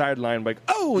like sidelined, like,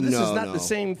 oh, this is not the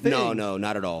same thing. No,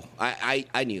 not at all.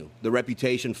 I knew. The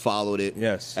reputation followed it.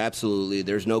 Yes. Absolutely.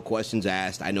 There's no questions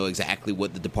asked. I know exactly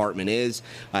what the department is.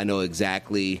 I know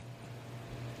exactly,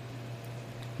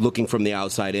 looking from the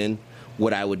outside in,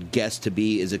 what I would guess to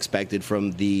be is expected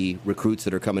from the recruits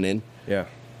that are coming in. Yeah.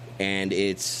 And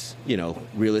it's,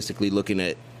 realistically looking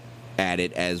at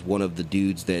it as one of the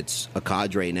dudes that's a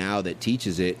cadre now that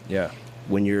teaches it. Yeah.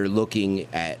 when you're looking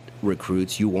at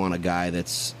recruits, you want a guy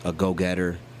that's a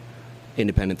go-getter,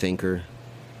 independent thinker,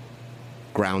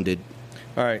 grounded.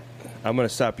 All right, I'm going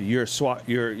to stop you. You're a SWAT.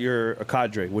 You're a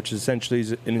cadre, which essentially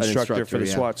is an instructor for the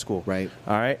SWAT school. Right.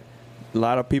 All right. A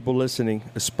lot of people listening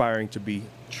aspiring to be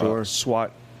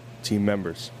SWAT team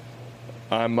members.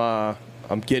 I'm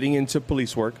getting into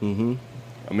police work. Mm-hmm.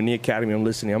 I'm in the academy. I'm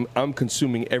listening. I'm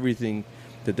consuming everything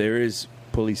that there is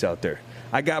police out there.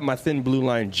 I got my Thin Blue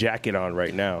Line jacket on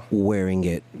right now. Wearing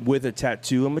it. With a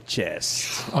tattoo on my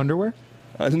chest. Underwear?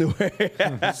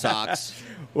 Socks.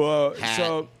 Well, hat.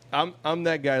 So I'm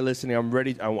that guy listening. I'm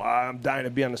ready. I'm dying to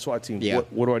be on the SWAT team. Yeah.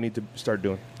 What do I need to start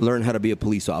doing? Learn how to be a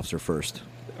police officer first.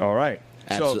 All right.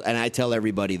 Absolutely. And I tell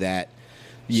everybody that,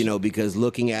 because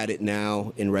looking at it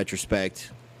now in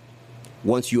retrospect,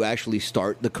 once you actually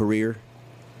start the career,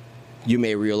 you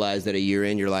may realize that a year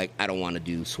in, you're like, I don't want to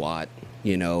do SWAT.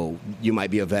 You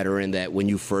might be a veteran that when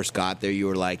you first got there, you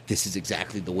were like, this is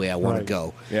exactly the way I want to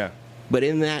go. Yeah. But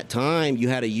in that time, you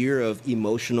had a year of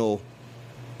emotional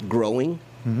growing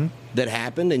that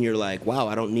happened, and you're like, wow,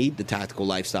 I don't need the tactical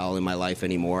lifestyle in my life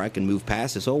anymore. I can move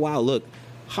past this. Oh, wow, look,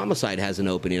 homicide has an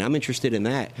opening. I'm interested in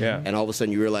that. Yeah. And all of a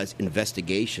sudden you realize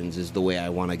investigations is the way I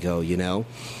want to go,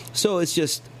 So it's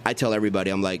just, I tell everybody,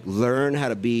 I'm like, learn how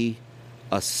to be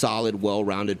a solid,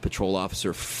 well-rounded patrol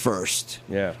officer first.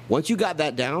 Yeah. Once you got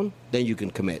that down, then you can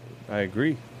commit. I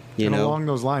agree. Along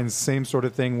those lines, same sort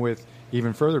of thing with,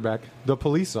 even further back, the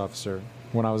police officer.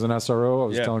 When I was an SRO, I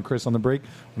was telling Chris on the break,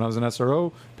 when I was an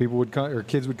SRO, people would come, or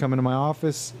kids would come into my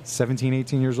office, 17,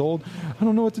 18 years old. I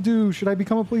don't know what to do. Should I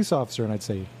become a police officer? And I'd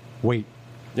say, wait.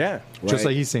 Yeah. Just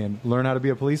like he's saying, learn how to be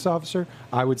a police officer.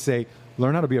 I would say,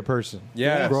 learn how to be a person.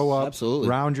 Yeah. Grow up, absolutely.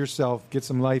 Round yourself, get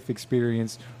some life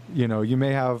experience. You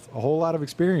may have a whole lot of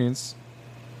experience,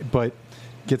 but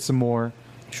get some more.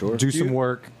 Sure. Do some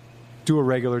work. Do a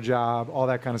regular job, all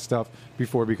that kind of stuff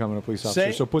before becoming a police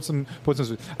officer. So put some.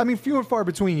 I mean, few and far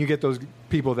between you get those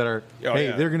people that are,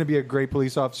 they're going to be a great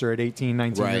police officer at 18,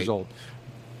 19 years old.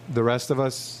 The rest of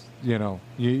us, you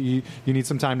need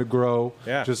some time to grow.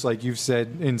 Yeah. Just like you've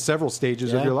said in several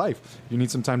stages of your life, you need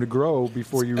some time to grow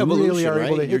before you really are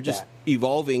able to hit just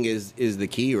evolving is the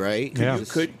key, right?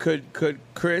 Could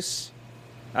Chris,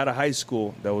 out of high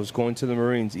school, that was going to the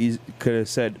Marines, he could have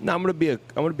said, "No, I'm going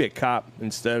to be a cop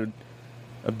instead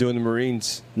of doing the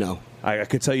Marines." No. I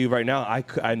could tell you right now,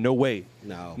 I no way.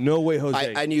 No way,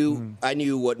 Jose. I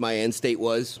knew what my end state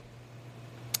was.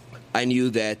 I knew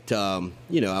that,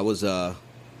 I was,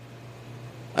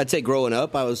 I'd say growing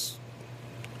up, I was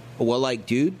a well-liked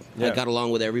dude. Yeah. I got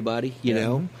along with everybody, you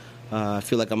know. I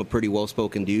feel like I'm a pretty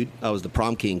well-spoken dude. I was the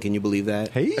prom king. Can you believe that?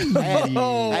 Hey.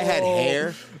 I had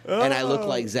hair, and I looked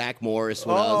like Zach Morris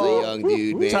when I was a young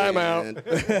dude, man. Time out.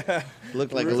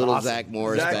 Looked like a little Zach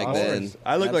Morris back then.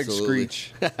 I look like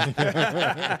Screech.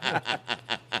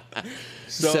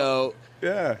 So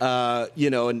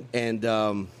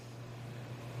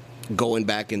going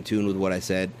back in tune with what I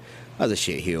said, I was a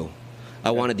shitheel.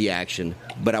 I wanted the action,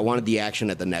 but I wanted the action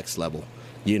at the next level.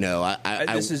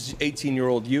 This is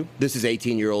 18-year-old you? This is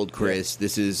 18-year-old Chris. Yeah.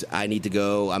 This is, I need to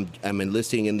go. I'm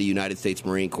enlisting in the United States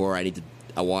Marine Corps.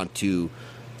 I want to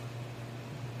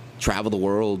travel the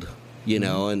world,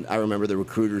 and I remember the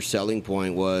recruiter's selling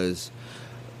point was,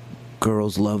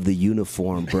 girls love the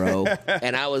uniform, bro.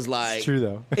 And I was like, it's true,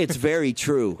 though. It's very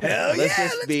true. Hell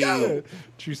let's go.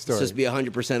 True story. Let's just be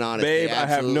 100% honest. Babe, I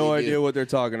have no idea what they're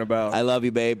talking about. I love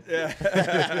you, babe. Yeah.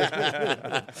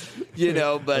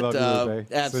 But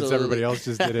absolutely. Since everybody else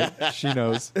just did it, she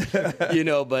knows.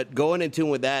 But going in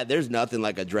tune with that, there's nothing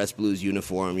like a dress blues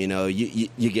uniform. You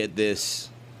get this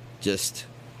just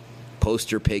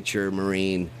poster picture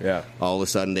Marine. Yeah. All of a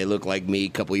sudden they look like me a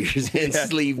couple years in,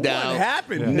 sleeved out. What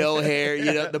happened? No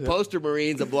hair. The poster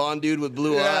Marine's a blonde dude with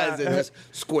blue eyes and just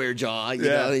square jaw. You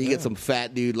know, you get some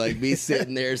fat dude like me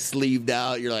sitting there sleeved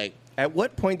out. You're like, at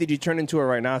what point did you turn into a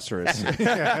rhinoceros?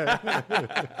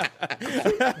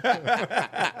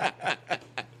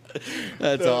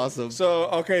 That's awesome.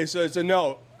 So it's a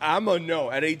no. I'm a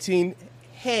no. At 18,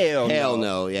 hell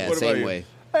no. Yeah, what same way.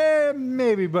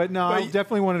 Maybe, but no, I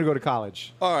definitely wanted to go to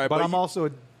college. All right, but I'm also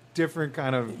a different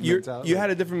kind of mentality. You had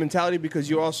a different mentality because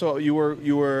you had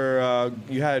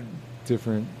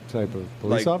different type of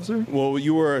police officer. Well,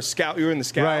 you were a scout. You were in the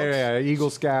Scouts, right? Yeah, Eagle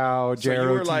Scout,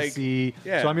 JROTC.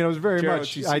 So I mean, I was very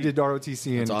much. I did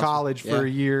ROTC in college for a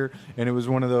year, and it was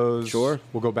one of those. Sure,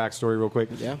 we'll go backstory real quick.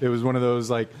 Yeah, it was one of those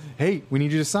like, hey, we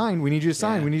need you to sign. We need you to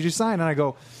sign. We need you to sign. And I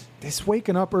go, this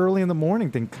waking up early in the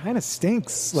morning thing kind of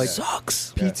stinks. Like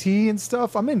sucks. PT and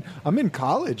stuff. I'm in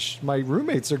college. My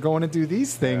roommates are going to do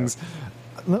these things.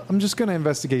 I'm just going to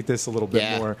investigate this a little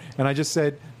bit more. And I just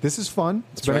said, this is fun.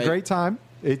 It's been a great time.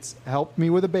 It's helped me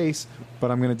with a base,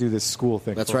 but I'm going to do this school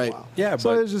thing for a while. Yeah,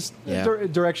 so there's just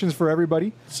directions for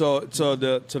everybody. So to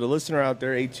the listener out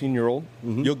there, 18-year-old,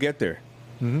 you'll get there.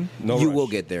 Mm-hmm. No, you will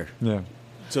get there. Yeah.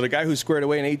 So the guy who's squared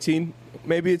away in 18,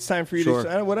 maybe it's time for you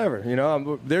to whatever. You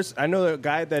know, I know a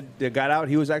guy that got out.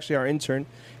 He was actually our intern.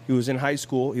 He was in high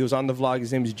school. He was on the vlog.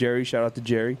 His name is Jerry. Shout out to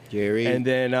Jerry. And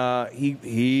then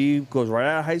he goes right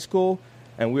out of high school.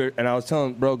 And I was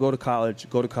telling him, bro, go to college.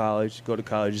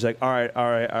 He's like, all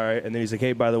right. And then he's like,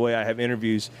 hey, by the way, I have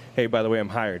interviews. Hey, by the way, I'm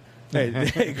hired.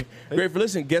 Hey, great for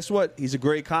listening. Guess what? He's a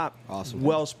great cop. Awesome.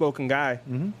 Well-spoken guy.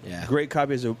 Mm-hmm. Yeah. Great cop.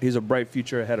 He's a bright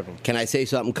future ahead of him. Can I say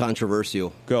something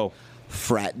controversial? Go.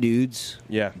 Frat dudes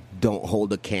don't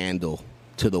hold a candle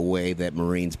to the way that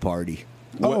Marines party.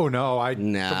 Oh, no.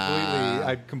 I'm not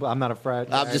a frat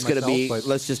guy. I'm just going to be,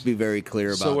 let's just be very clear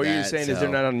about that. So what you're saying is they're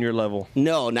not on your level?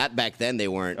 No, not back then they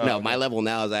weren't. My level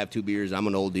now is I have 2 beers. I'm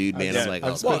an old dude, man.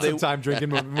 I've spent some time drinking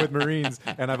with Marines,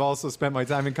 and I've also spent my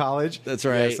time in college. That's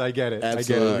right. Yes, I get it.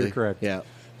 Absolutely. I get it. You're correct. Yeah.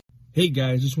 Hey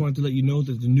guys, just wanted to let you know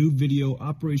that the new video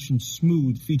Operation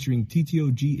Smooth featuring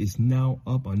TTOG is now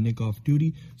up on Nick Off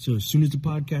Duty. So as soon as the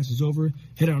podcast is over,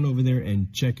 head on over there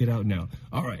and check it out now.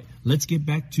 All right, let's get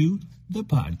back to the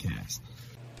podcast.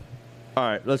 All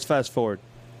right, let's fast forward.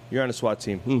 You're on a SWAT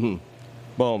team. Mm-hmm.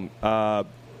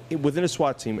 Boom. Within a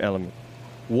SWAT team element,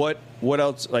 what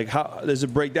else? Like, how there's a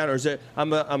breakdown, or is it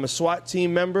I'm a SWAT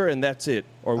team member and that's it,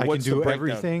 or I what's can do the breakdown?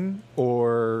 everything,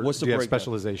 or what's the do you have breakdown?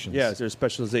 specializations? Yeah, there's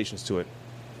specializations to it.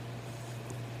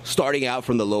 Starting out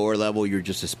from the lower level, you're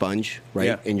just a sponge, right?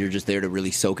 Yeah. And you're just there to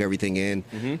really soak everything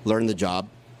in, learn the job.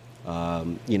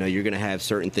 You're going to have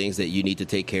certain things that you need to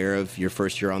take care of your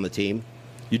first year on the team.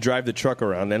 You drive the truck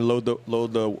around and load the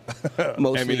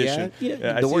Mostly, ammunition.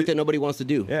 The work that nobody wants to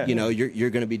do. Yeah. You're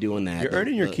going to be doing that. You're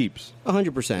earning your keeps.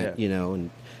 100%.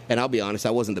 And I'll be honest,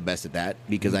 I wasn't the best at that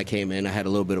because I came in, I had a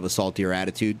little bit of a saltier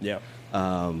attitude. Yeah.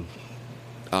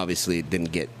 Obviously, it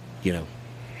didn't get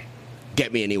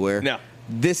me anywhere. No.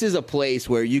 This is a place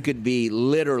where you could be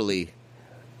literally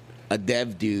a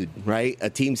dev dude, right? A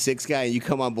Team 6 guy, and you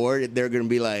come on board, they're going to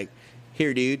be like,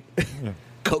 here, dude.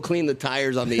 Go clean the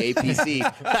tires on the APC.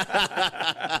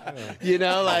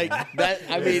 Like that.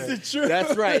 I mean,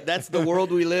 that's right. That's the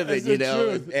world we live in,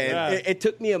 And it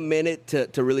took me a minute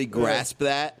to really grasp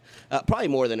that. Probably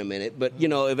more than a minute, but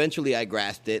eventually I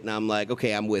grasped it, and I'm like,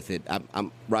 okay, I'm with it.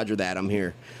 I'm Roger that. I'm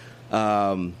here.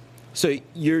 So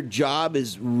your job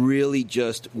is really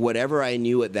just whatever I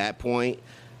knew at that point.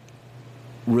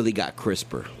 Really got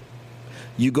crisper.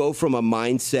 You go from a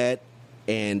mindset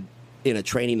and in a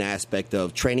training aspect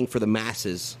of training for the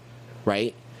masses,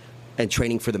 right? And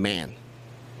training for the man.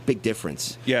 Big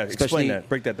difference. Yeah, explain that.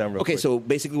 Break that down real quick. Okay, so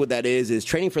basically what that is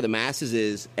training for the masses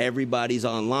is everybody's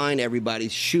online,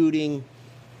 everybody's shooting.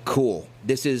 Cool.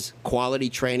 This is quality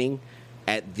training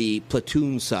at the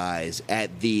platoon size,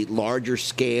 at the larger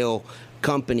scale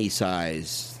company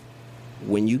size.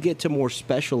 When you get to more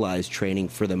specialized training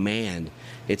for the man,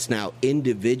 it's now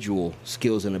individual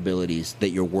skills and abilities that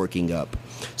you're working up.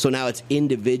 So now it's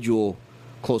individual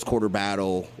close quarter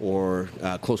battle or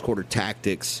close quarter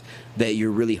tactics that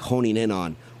you're really honing in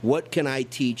on. What can I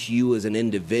teach you as an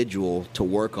individual to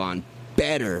work on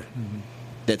better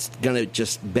that's going to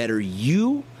just better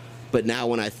you, but now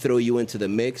when I throw you into the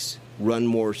mix, run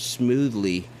more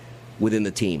smoothly within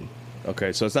the team.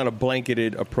 Okay, so it's not a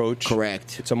blanketed approach.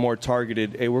 Correct. It's a more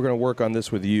targeted, hey, we're going to work on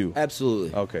this with you.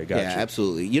 Absolutely. Okay, gotcha. Yeah,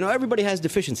 absolutely. Everybody has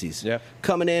deficiencies. Yeah.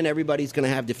 Coming in, everybody's going to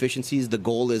have deficiencies. The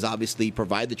goal is obviously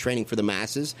provide the training for the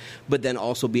masses, but then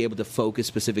also be able to focus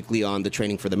specifically on the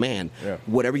training for the man. Yeah.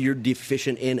 Whatever you're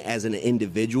deficient in as an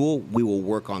individual, we will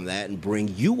work on that and bring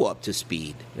you up to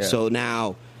speed. Yeah. So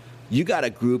now you got a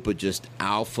group of just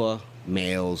alpha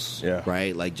males,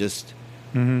 right? Like just...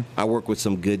 I work with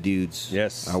some good dudes.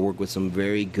 Yes. I work with some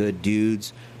very good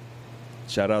dudes.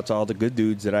 Shout out to all the good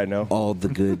dudes that I know. All the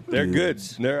good They're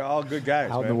dudes. good. They're all good guys,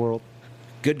 out man. in the world.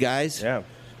 Good guys. Yeah.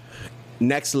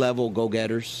 Next level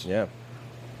go-getters. Yeah.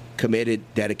 Committed,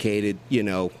 dedicated,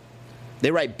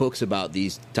 They write books about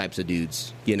these types of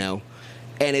dudes, And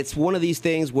it's one of these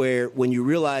things where when you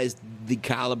realize the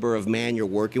caliber of man you're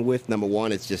working with, number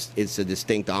one, it's a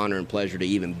distinct honor and pleasure to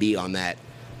even be on that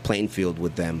playing field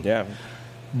with them. Yeah.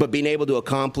 But being able to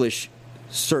accomplish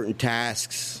certain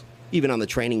tasks, even on the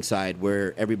training side,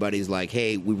 where everybody's like,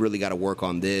 hey, we really got to work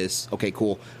on this. Okay,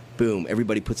 cool. Boom.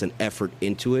 Everybody puts an effort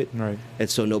into it. Right. And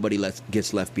so nobody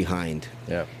gets left behind.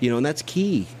 Yeah. And that's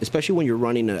key, especially when you're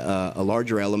running a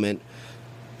larger element.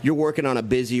 You're working on a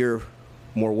busier,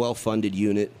 more well-funded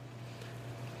unit.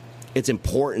 It's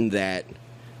important that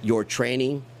your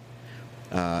training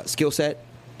skill set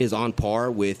is on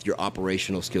par with your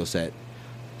operational skill set,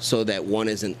 so that one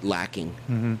isn't lacking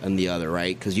on the other,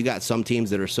 right? Because you got some teams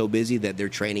that are so busy that their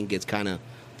training gets kind of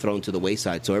thrown to the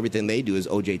wayside. So everything they do is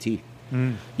OJT.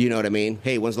 You know what I mean?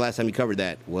 Hey, when's the last time you covered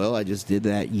that? Well, I just did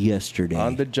that yesterday.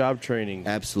 On-the-job training.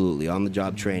 Absolutely,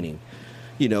 on-the-job training.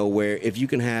 You know, where if you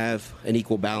can have an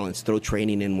equal balance, throw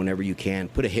training in whenever you can,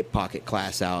 put a hip pocket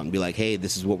class out and be like, hey,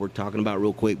 this is what we're talking about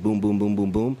real quick, boom, boom, boom,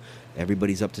 boom, boom.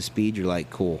 Everybody's up to speed. You're like,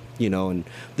 cool. You know, and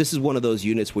this is one of those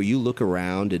units where you look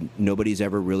around and nobody's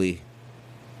ever really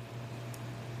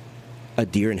a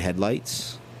deer in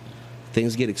headlights.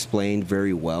 Things get explained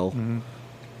very well.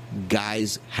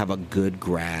 Guys have a good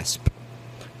grasp.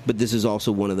 But this is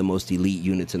also one of the most elite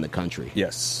units in the country.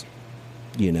 Yes.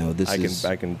 You know,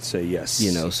 I can say yes.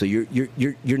 You know, so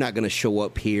you're not going to show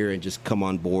up here and just come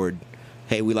on board.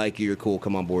 Hey, we like you. You're cool.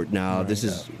 Come on board. No, this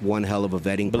is one hell of a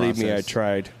vetting Believe process. me, I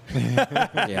tried.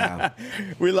 Yeah.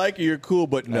 We like you. You're cool,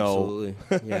 but no.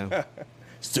 Absolutely. Yeah.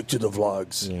 Stick to the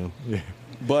vlogs. Yeah.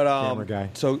 But Camera guy.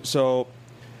 So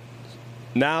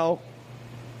now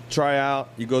try out.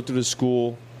 You go through the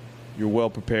school. You're well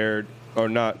prepared, or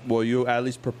not? Well, you at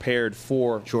least prepared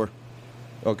for. Sure.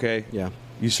 Okay. Yeah.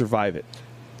 You survive it.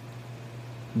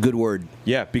 Good word.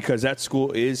 Yeah, because that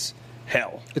school is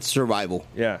hell. It's survival.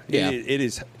 Yeah. Yeah. It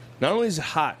is. Not only is it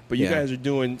hot, but you Yeah. guys are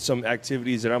doing some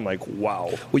activities that I'm like,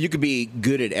 wow. Well, you could be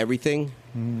good at everything.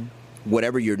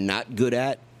 Whatever you're not good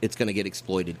at, it's going to get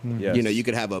exploited. Yes. You know, you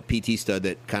could have a PT stud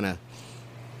that kind of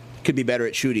could be better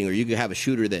at shooting, or you could have a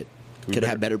shooter that could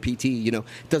have better PT. You know,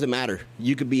 it doesn't matter.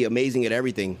 You could be amazing at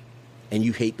everything, and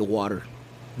you hate the water.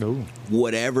 No.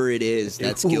 Whatever it is,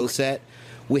 that skill set,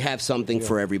 we have something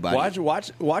for everybody. Watch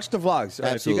the vlogs. If you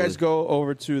Absolutely. guys go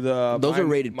over to the... Those are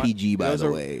rated PG, by those the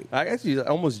are- way. I guess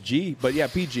almost G, but yeah,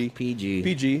 PG.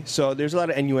 PG. So there's a lot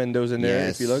of innuendos in there,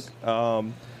 Yes. if you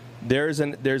look. There's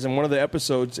in one of the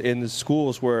episodes in the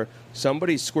schools where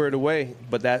somebody squared away,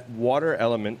 but that water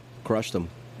element Crushed them.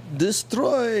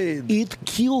 destroyed. It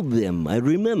killed them. I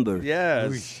remember.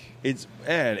 Yes, it's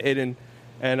and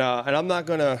I'm not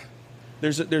gonna.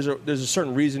 There's a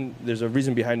certain reason. There's a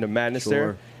reason behind the madness.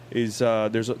 Sure. There is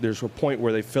there's a point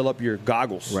where they fill up your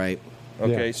goggles. Right.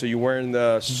 Okay, Yeah. so you're wearing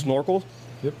the snorkel,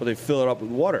 Yep. but they fill it up with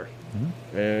water,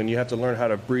 and you have to learn how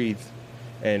to breathe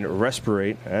and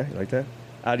respirate. Like that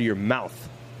out of your mouth.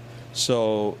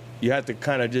 So you have to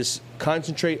kind of just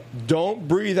concentrate. Don't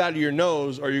breathe out of your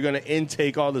nose, or you're going to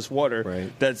intake all this water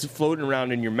Right. that's floating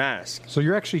around in your mask. So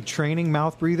you're actually training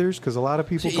mouth breathers, because a lot of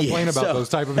people complain Yeah, about so- those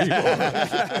type of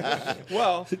people.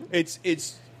 Well, it's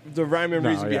the rhyme and No,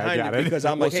 reason yeah, I behind got it, it. because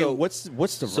I'm like, Well, hey, so-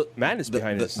 what's the madness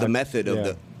behind this? The method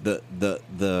of Yeah.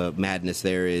 the madness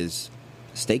there is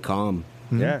stay calm.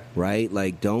 Yeah. Right?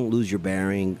 Like, don't lose your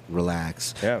bearing.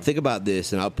 Relax. Yeah. Think about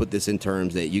this, and I'll put this in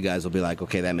terms that you guys will be like,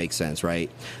 okay, that makes sense, right?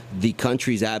 The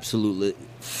country's absolute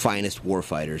finest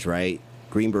warfighters, right?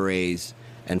 Green Berets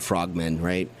and frogmen,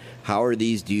 right? How are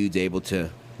these dudes able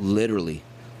to literally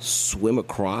swim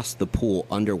across the pool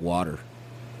underwater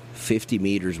 50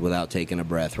 meters without taking a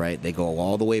breath, right? They go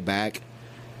all the way back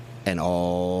and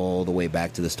all the way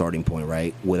back to the starting point,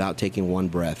 right? Without taking one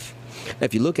breath.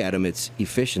 If you look at them, it's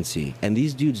efficiency. And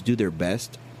these dudes do their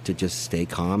best to just stay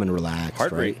calm and relaxed.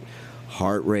 Heart right? rate.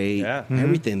 Heart rate, Yeah.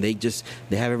 everything. They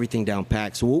have everything down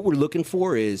packed. So what we're looking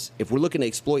for is, if we're looking to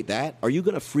exploit that, are you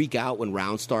going to freak out when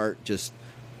rounds start just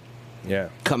Yeah.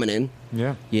 coming in?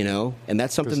 Yeah. You know? And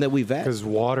that's something that we vet. Because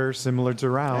water, similar to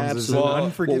rounds, Absolutely. is an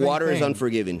unforgiving water is thing.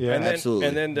 unforgiving. Yeah. And then, Absolutely.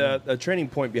 And then the training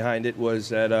point behind it was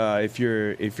that if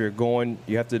you're going,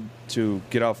 you have to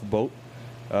get off a boat.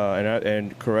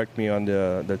 And correct me on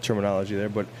the terminology there,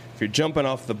 but if you're jumping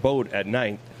off the boat at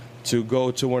night to go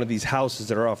to one of these houses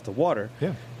that are off the water,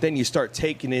 Yeah. then you start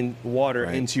taking in water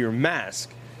Right. into your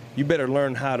mask. You better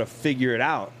learn how to figure it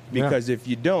out, because if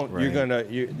you don't, Right. you're gonna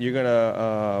be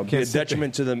a Can't sit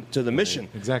detriment to the mission.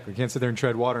 Exactly. Can't sit there and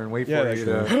tread water and wait Yeah, for you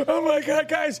to. oh my God,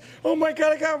 guys! Oh my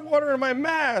God, I got water in my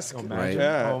mask. Imagine.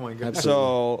 Yeah. Oh my God.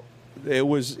 So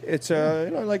it's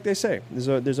like they say,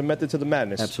 there's a method to the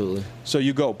madness. Absolutely. So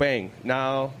you go bang.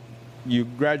 Now you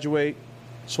graduate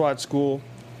SWAT school.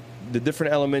 The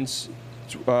different elements,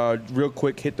 real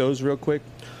quick. Hit those real quick.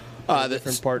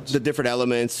 Different parts. The different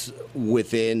elements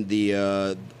within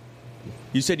the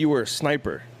You said you were a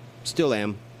sniper. still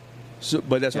am. So,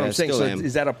 but that's what Yeah, I'm saying. still So am.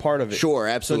 is that a part of it? Sure,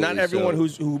 absolutely. So not everyone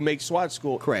So- who makes SWAT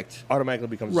school Correct. automatically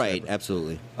becomes a Right, sniper.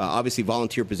 absolutely. Obviously,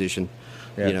 volunteer position.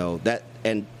 Yeah. You know that,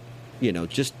 and you know,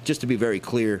 just to be very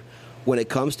clear, when it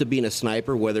comes to being a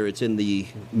sniper, whether it's in the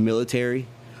military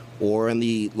or on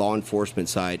the law enforcement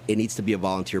side, it needs to be a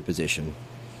volunteer position.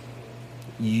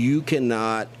 You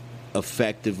cannot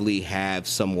effectively have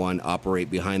someone operate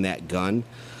behind that gun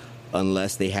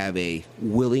unless they have a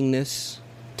willingness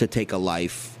to take a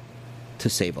life to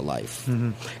save a life.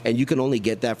 Mm-hmm. And you can only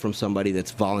get that from somebody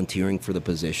that's volunteering for the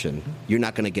position. You're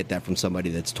not going to get that from somebody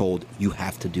that's told you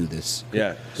have to do this.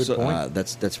 Yeah, good point.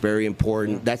 That's very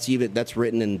important. Yeah. That's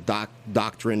written in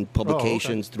doctrine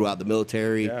publications throughout the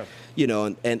military. Yeah. You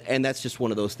know, and that's just one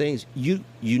of those things. You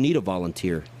need a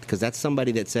volunteer because that's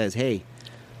somebody that says, "Hey,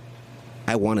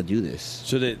 I want to do this."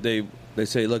 So they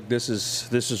say, "Look, this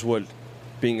is what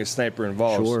being a sniper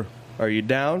involves." Sure. Are you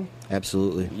down?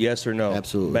 Absolutely. Yes or no?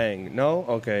 Absolutely. Bang. No?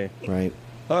 Okay. Right.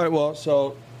 All right, well,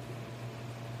 so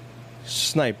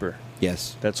sniper.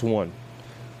 Yes. That's one.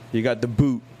 You got the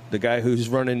boot, the guy who's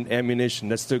running ammunition.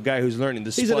 That's the guy who's learning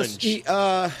the sponge.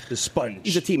 The sponge.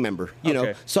 He's a team member. You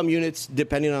know, some units,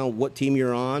 depending on what team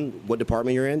you're on, what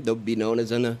department you're in, they'll be known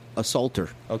as an assaulter.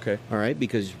 Okay. All right,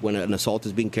 because when an assault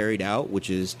is being carried out,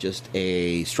 which is just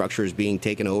a structure is being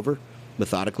taken over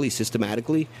methodically,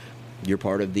 systematically, you're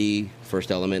part of the first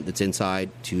element that's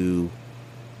inside to,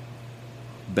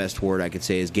 best word I could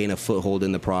say is gain a foothold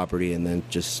in the property and then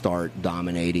just start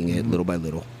dominating it little by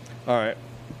little. All right.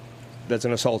 That's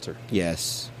an assaulter.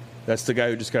 Yes. That's the guy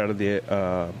who just got out of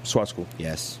the SWAT school.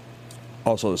 Yes.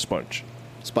 Also the sponge.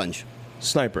 Sponge.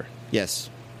 Sniper. Yes.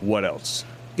 What else?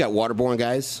 You got waterborne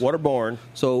guys. Waterborne.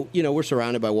 So, you know, we're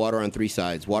surrounded by water on three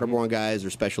sides. Waterborne guys are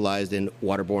specialized in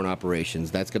waterborne operations.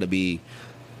 That's going to be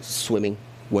swimming,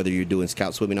 whether you're doing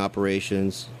scout swimming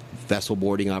operations, vessel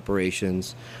boarding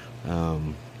operations.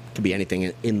 Could be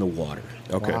anything in the water.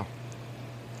 Okay. Wow.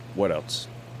 What else?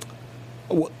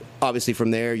 Obviously,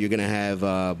 from there, you're going to have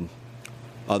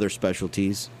other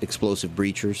specialties, explosive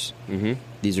breachers. Mm-hmm.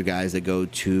 These are guys that go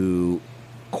to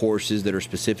courses that are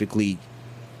specifically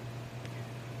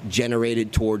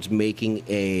generated towards making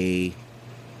a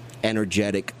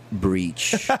energetic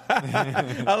breach.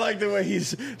 I like the way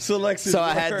he's selects his So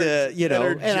words. I had to, you know,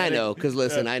 Energetic. and I know, because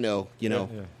listen, I know, you know,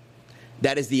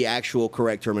 that is the actual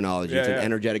correct terminology. It's an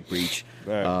energetic breach.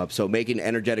 Right. So making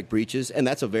energetic breaches, and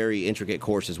that's a very intricate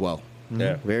course as well.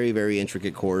 Yeah. Very, very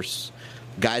intricate course.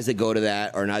 Guys that go to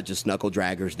that are not just knuckle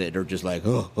draggers that are just like,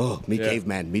 me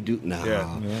caveman, me do. No.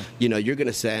 Yeah. You know, you're going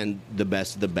to send the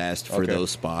best of the best for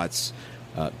those spots.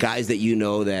 Guys that you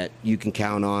know that you can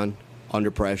count on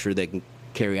under pressure that can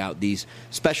carry out these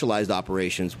specialized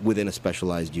operations within a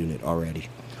specialized unit already.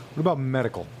 What about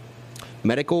medical?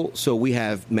 Medical, so we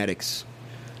have medics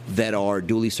that are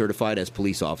duly certified as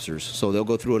police officers. So they'll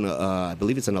go through I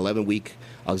believe it's an 11-week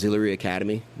auxiliary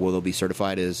academy where they'll be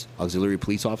certified as auxiliary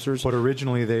police officers. But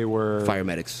originally they were fire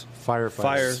medics.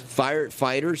 Firefighters.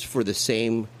 Firefighters for the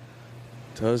same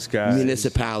those guys.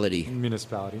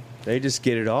 Municipality. They just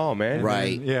get it all, man.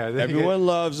 Right. Everyone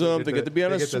loves them. They get to be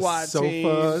on a SWAT team.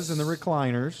 Sofas and the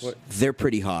recliners. They're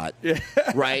pretty hot.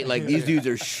 Right? Like, these dudes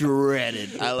are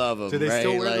shredded. I love them. Do they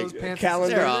still wear those pants?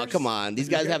 Calendars? Come on. These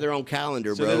guys have their own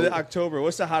calendar, bro. So October.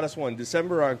 What's the hottest one?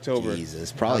 December or October?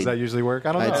 Jesus. Probably. Does that usually work?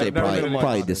 I don't know. I'd say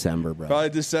probably December, bro. Probably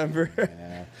December.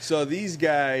 Yeah. So these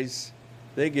guys,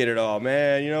 they get it all,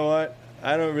 man. You know what?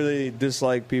 I don't really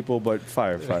dislike people, but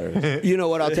firefighters. You know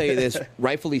what? I'll tell you this.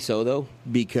 Rightfully so, though,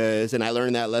 because, and I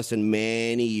learned that lesson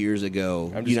many years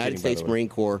ago. United States Marine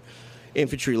Corps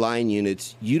infantry line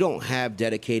units, you don't have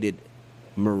dedicated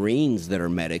Marines that are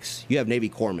medics. You have Navy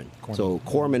corpsmen. So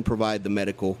corpsmen provide the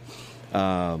medical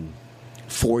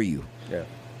for you. Yeah.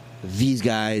 These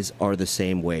guys are the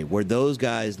same way. Where those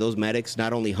guys, those medics,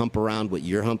 not only hump around what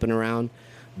you're humping around,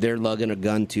 they're lugging a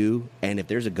gun too, and if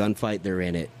there's a gunfight, they're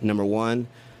in it. Number one,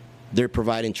 they're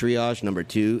providing triage. Number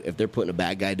two, if they're putting a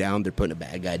bad guy down, they're putting a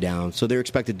bad guy down. So they're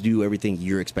expected to do everything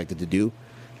you're expected to do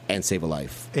and save a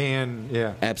life. And,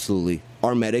 Absolutely.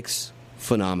 Our medics,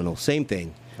 phenomenal. Same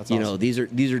thing. That's awesome. Know, these are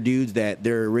dudes that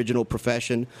their original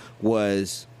profession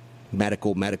was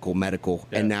medical,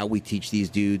 and now we teach these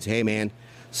dudes, hey, man,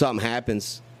 something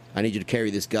happens, I need you to carry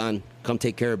this gun. Come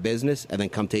take care of business, and then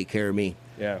come take care of me.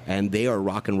 Yeah. And they are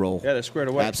rock and roll. Yeah, they're squared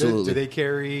away. Absolutely. Do they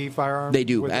carry firearms? They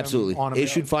do, absolutely.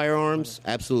 Issued firearms,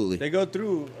 absolutely. They go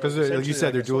through. Because, like you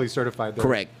said, they're duly certified.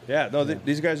 Correct. Yeah, no,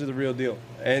 these guys are the real deal.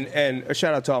 And a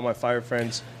shout out to all my fire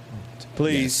friends.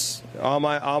 Please, all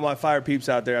my fire peeps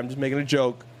out there, I'm just making a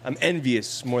joke. I'm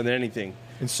envious more than anything.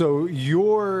 And so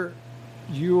you're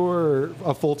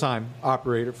a full-time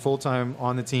operator, full-time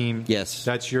on the team. Yes.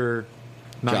 That's your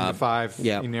 9 to 5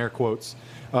 in air quotes.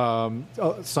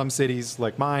 Some cities,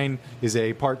 like mine, is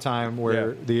a part-time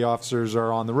where the officers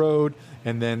are on the road,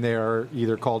 and then they are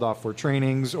either called off for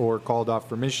trainings or called off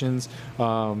for missions,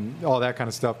 all that kind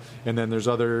of stuff. And then there's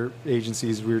other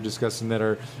agencies we were discussing that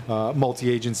are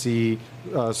multi-agency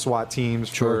SWAT teams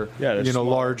for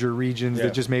larger regions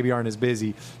that just maybe aren't as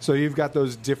busy. So you've got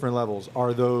those different levels.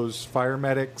 Are those fire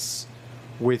medics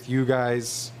with you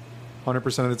guys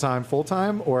 100% of the time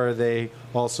full-time, or are they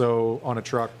also on a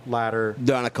truck, ladder?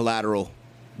 They're on a collateral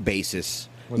basis,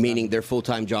 meaning their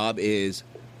full-time job is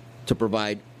to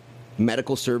provide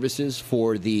medical services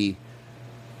for the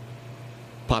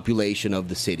population of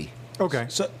the city. Okay.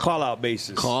 So call-out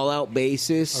basis. Call-out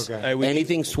basis. Okay.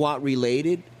 Anything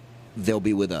SWAT-related, they'll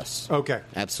be with us. Okay.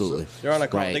 Absolutely. So they're on a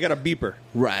call. Right. They got a beeper.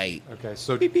 Right. Okay.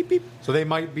 So beep, beep, beep. So they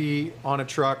might be on a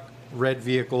truck, red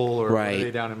vehicle, or are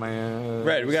they down in my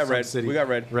red? We got red. City. We got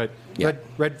red. Red. Yeah.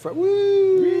 Red.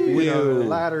 Woo!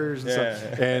 Ladders and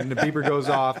stuff. And the beeper goes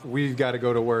off. We've got to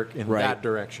go to work in that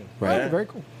direction. Right. Very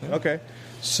cool. Yeah. Okay.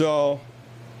 So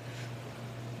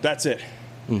that's it.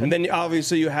 Mm-hmm. And then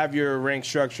obviously you have your rank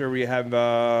structure where you have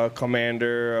a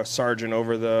commander, a sergeant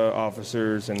over the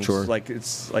officers, and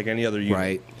it's like any other unit.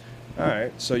 Right. All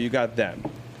right. So you got them.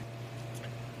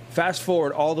 Fast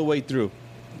forward all the way through.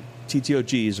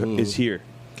 TTOG is here.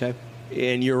 Okay.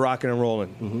 And you're rocking and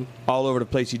rolling all over the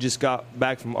place. You just got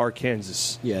back from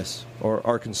Arkansas. Yes. Or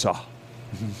Arkansas.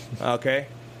 Okay.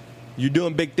 You're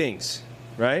doing big things,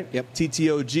 right? Yep.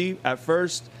 TTOG at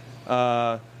first,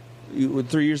 3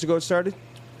 years ago it started?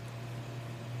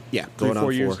 Yeah, going on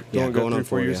 4 years. Going on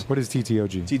 4 years. Yeah. What is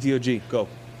TTOG? TTOG, go.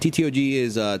 TTOG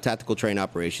is a Tactical Train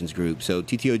Operations Group. So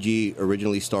TTOG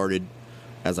originally started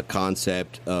as a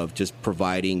concept of just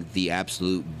providing the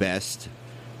absolute best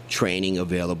training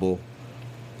available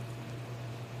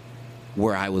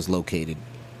where I was located,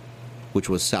 which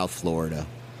was South Florida.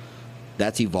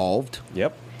 That's evolved.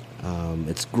 Yep.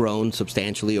 It's grown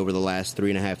substantially over the last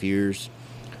 3.5 years.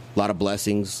 A lot of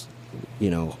blessings.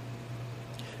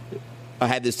 I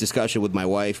had this discussion with my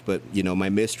wife, but, my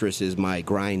mistress is my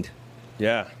grind.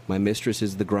 Yeah. My mistress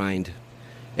is the grind.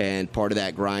 And part of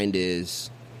that grind is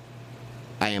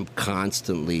I am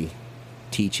constantly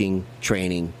teaching,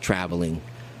 training, traveling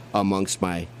amongst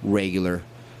my regular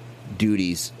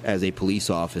duties as a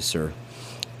police officer.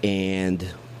 And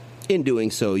in doing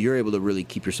so, you're able to really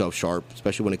keep yourself sharp,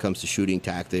 especially when it comes to shooting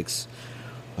tactics.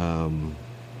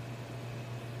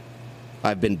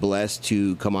 I've been blessed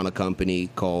to come on a company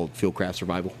called Fieldcraft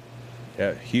Survival.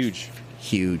 Yeah, huge.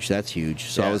 Huge. That's huge.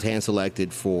 So I was hand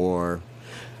selected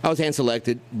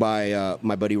by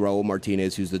my buddy Raul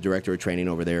Martinez, who's the director of training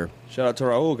over there. Shout out to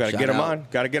Raul. Got to get him on.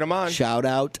 Got to get him on. Shout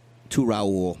out to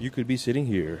Raul. You could be sitting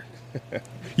here.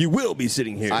 You will be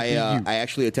sitting here. I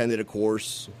actually attended a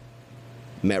course,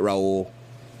 met Raul,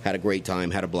 had a great time,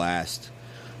 had a blast.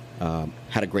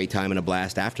 Had a great time and a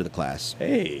blast after the class.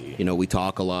 Hey. We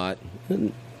talk a lot.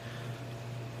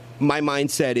 My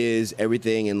mindset is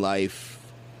everything in life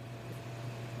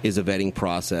is a vetting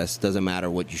process. Doesn't matter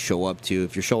what you show up to.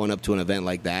 If you're showing up to an event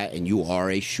like that and you are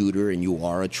a shooter and you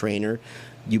are a trainer,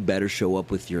 you better show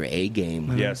up with your A game.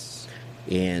 Mm-hmm. Yes.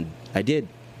 And I did.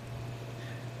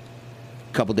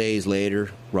 A couple days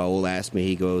later, Raul asked me,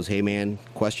 he goes, "Hey man,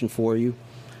 question for you.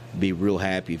 Be real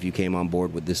happy if you came on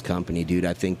board with this company, dude.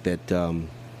 I think that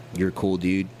you're a cool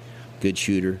dude, good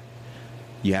shooter.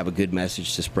 You have a good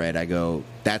message to spread." I go,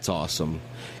 "That's awesome."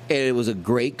 And it was a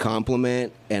great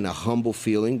compliment and a humble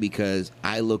feeling because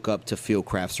I look up to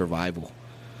Fieldcraft Survival.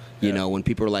 When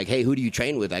people are like, "Hey, who do you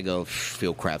train with?" I go,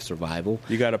 "Fieldcraft Survival."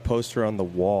 You got a poster on the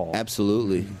wall.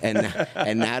 Absolutely.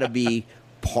 And now to be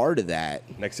part of that.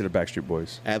 Next to the Backstreet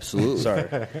Boys. Absolutely. Sorry.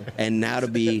 And now to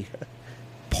be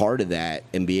part of that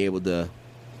and be able to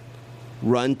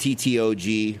run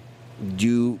TTOG,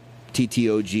 do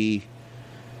TTOG,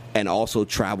 and also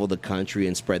travel the country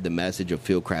and spread the message of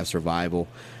Fieldcraft Survival.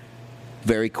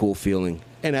 Very cool feeling.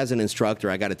 And as an instructor,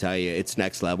 I got to tell you, it's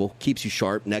next level. Keeps you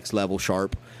sharp, next level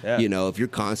sharp. Yeah. If you're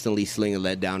constantly slinging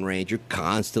lead down range, you're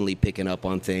constantly picking up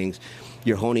on things.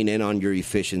 You're honing in on your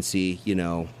efficiency.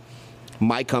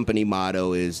 My company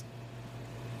motto is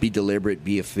be deliberate,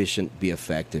 be efficient, be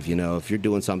effective. If you're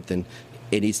doing something,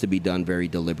 it needs to be done very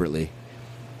deliberately.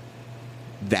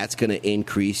 That's going to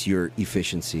increase your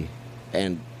efficiency.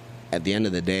 And at the end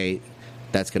of the day,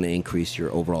 that's going to increase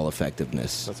your overall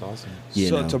effectiveness. That's awesome.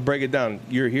 So to break it down,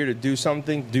 you're here to do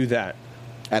something, do that.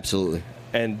 Absolutely.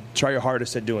 And try your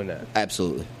hardest at doing that.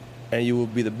 Absolutely. And you will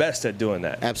be the best at doing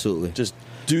that. Absolutely. Just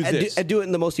do this. And do it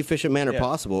in the most efficient manner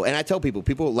possible. And I tell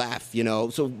people laugh,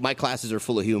 so my classes are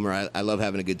full of humor. I love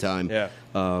having a good time. Yeah.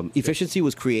 Efficiency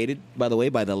was created, by the way,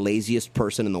 by the laziest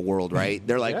person in the world, right?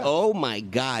 They're like, oh my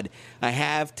God, I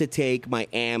have to take my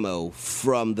ammo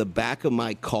from the back of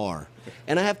my car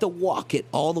and I have to walk it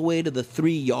all the way to the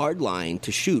 3-yard line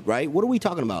to shoot, right? What are we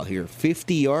talking about here?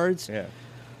 50 yards? Yeah.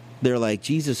 They're like,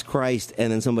 Jesus Christ.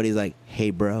 And then somebody's like, hey,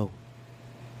 bro,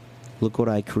 look what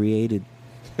I created.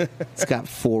 It's got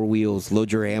 4 wheels.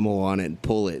 Load your ammo on it and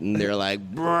pull it. And they're like,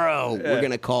 bro, we're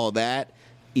going to call that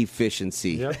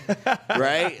efficiency. Yep.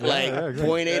 Right?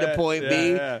 Point A to point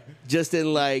B. Just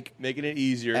in making it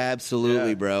easier.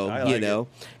 Absolutely, bro. It.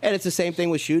 And it's the same thing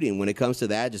with shooting. When it comes to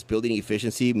that, just building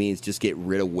efficiency means just get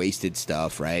rid of wasted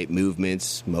stuff, right?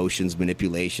 Movements, motions,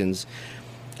 manipulations,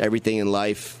 everything in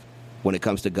life. When it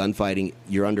comes to gunfighting,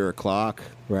 you're under a clock,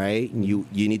 right? And you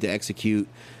need to execute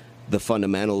the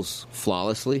fundamentals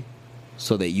flawlessly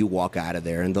so that you walk out of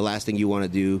there. And the last thing you want to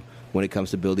do when it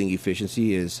comes to building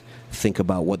efficiency is think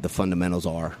about what the fundamentals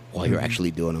are while you're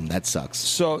actually doing them. That sucks.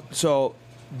 So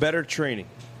better training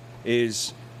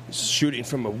is shooting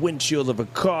from a windshield of a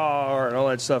car and all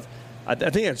that stuff. I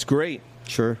think that's great.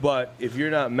 Sure. But if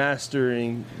you're not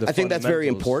mastering the I think that's very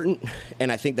important,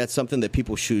 and I think that's something that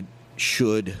people should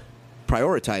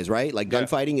prioritize, right? Like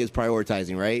gunfighting is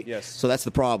prioritizing, right? Yes. So that's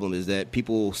the problem, is that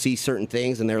people see certain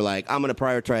things and they're like, I'm going to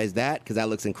prioritize that because that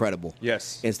looks incredible.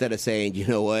 Yes. Instead of saying, you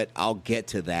know what, I'll get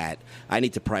to that. I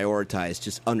need to prioritize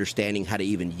just understanding how to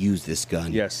even use this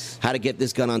gun. Yes. How to get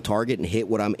this gun on target and hit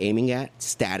what I'm aiming at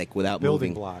static without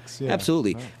building moving. blocks. Yeah.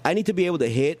 Absolutely. Right. I need to be able to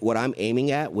hit what I'm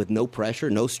aiming at with no pressure,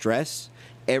 no stress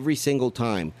every single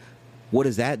time. What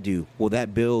does that do? Well,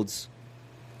 that builds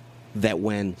that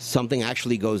when something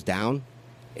actually goes down,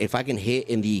 if I can hit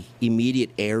in the immediate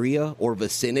area or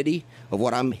vicinity of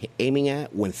what I'm aiming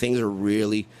at, when things are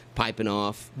really piping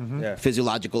off,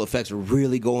 physiological effects are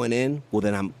really going in, well,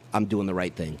 then I'm doing the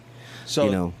right thing.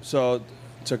 So, so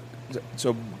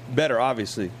better,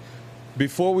 obviously.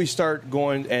 Before we start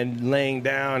going and laying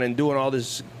down and doing all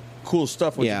this cool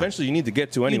stuff, which eventually you need to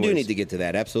get to anyway. You do need to get to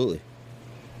that, absolutely.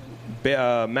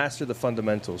 Master the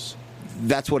fundamentals.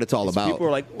 That's what it's all about. People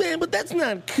are like, man, but that's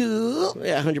not cool.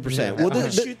 Yeah, 100%. Well,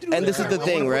 and this is the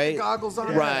thing, right? Goggles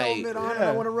on, right. Helmet on, and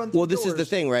I want to run. Well, this is the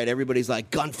thing, right? Everybody's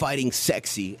like, gunfighting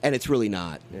sexy, and it's really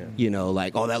not. Yeah.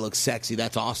 Like, oh, that looks sexy.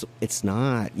 That's awesome. It's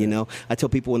not. I tell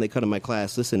people when they come to my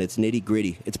class, listen, it's nitty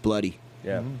gritty. It's bloody.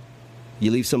 Yeah. Mm-hmm.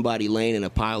 You leave somebody laying in a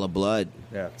pile of blood.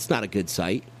 Yeah. It's not a good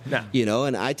sight. Nah.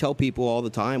 And I tell people all the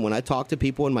time when I talk to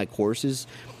people in my courses,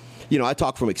 I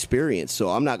talk from experience, so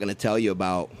I'm not going to tell you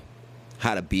about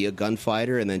how to be a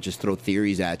gunfighter and then just throw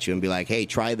theories at you and be like, hey,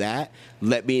 try that.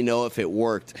 Let me know if it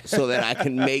worked so that I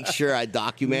can make sure I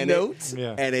document it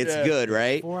and it's good,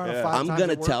 right? 4 out of 5 I'm going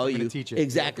to tell you.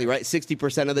 Exactly, right?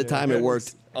 60% of the time it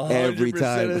worked every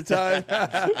time. Of the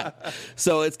time.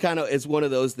 So it's one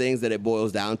of those things that it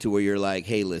boils down to where you're like,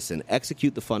 hey, listen,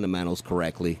 execute the fundamentals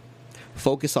correctly.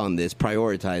 Focus on this,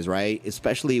 prioritize, right?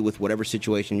 Especially with whatever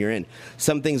situation you're in.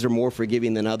 Some things are more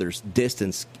forgiving than others.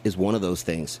 Distance is one of those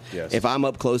things. Yes. If I'm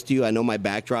up close to you, I know my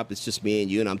backdrop, it's just me and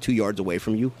you, and I'm 2 yards away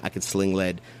from you, I can sling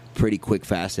lead pretty quick,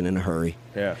 fast, and in a hurry.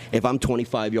 Yeah. If I'm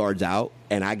 25 yards out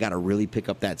and I got to really pick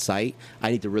up that sight,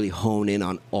 I need to really hone in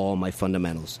on all my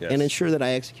fundamentals and ensure that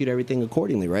I execute everything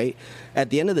accordingly, right? At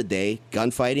the end of the day,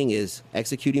 gunfighting is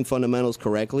executing fundamentals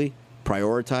correctly,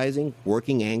 prioritizing,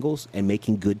 working angles, and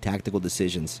making good tactical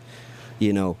decisions.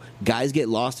 Guys get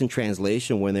lost in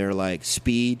translation when they're like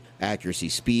speed,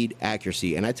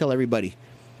 accuracy. And I tell everybody,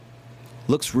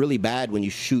 looks really bad when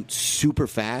you shoot super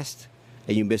fast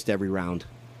and you missed every round.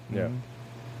 Yeah.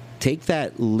 Take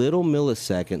that little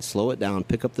millisecond, slow it down,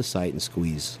 pick up the sight, and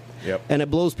squeeze. Yep. And it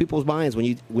blows people's minds when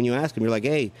you ask them, you're like,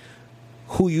 hey,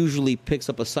 who usually picks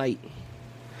up a sight?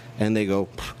 And they go,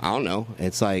 I don't know.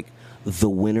 It's like, the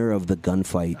winner of the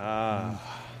gunfight.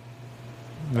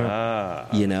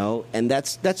 And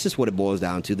that's just what it boils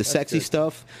down to. The sexy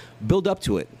stuff, build up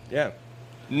to it. Yeah.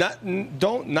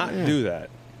 Don't do that.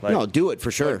 No, do it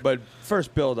for sure. But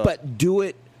first build up. But do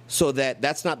it so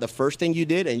that's not the first thing you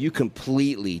did and you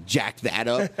completely jacked that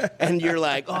up and you're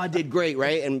like, oh, I did great,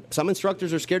 right? And some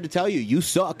instructors are scared to tell you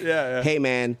suck. Yeah. Hey,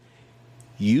 man,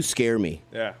 you scare me.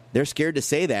 Yeah. They're scared to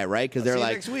say that, right? Because they're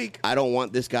like, next week. I don't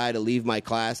want this guy to leave my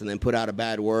class and then put out a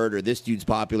bad word, or this dude's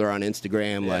popular on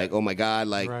Instagram. Yeah. Like, oh my God.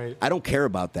 Like, right. I don't care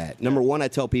about that. Number one, I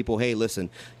tell people, hey, listen,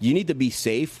 you need to be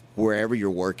safe wherever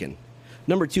you're working.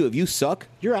 Number two, if you suck,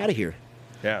 you're out of here.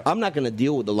 Yeah. I'm not going to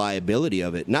deal with the liability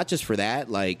of it. Not just for that.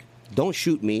 Like, don't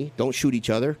shoot me. Don't shoot each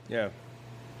other. Yeah.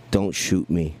 Don't shoot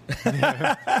me.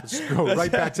 Let's go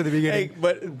right back to the beginning. Hey,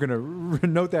 but I'm going to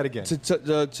note that again.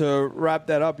 To wrap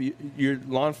that up, you're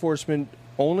law enforcement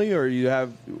only, or you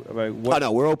have like what? Oh,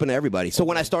 no, we're open to everybody. So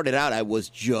when I started out, I was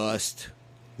just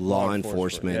law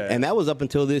enforcement. Yeah. And that was up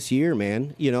until this year,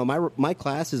 man. You know, my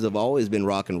classes have always been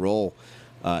rock and roll.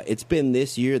 It's been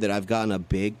this year that I've gotten a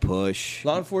big push.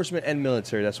 Law enforcement and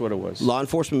military, that's what it was. Law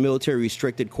enforcement, military,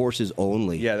 restricted courses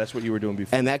only. Yeah, that's what you were doing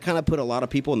before. And that kind of put a lot of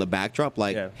people in the backdrop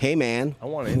like, hey, man,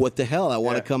 what the hell? I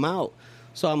want to come out.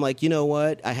 So I'm like, you know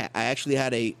what? I actually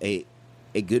had a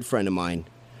good friend of mine,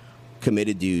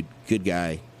 committed dude, good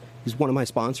guy. He's one of my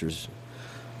sponsors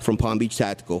from Palm Beach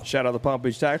Tactical. Shout out to Palm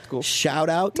Beach Tactical. Shout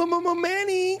out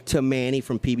Manny. to Manny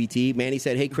from PBT. Manny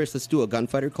said, hey, Chris, let's do a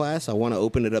gunfighter class. I want to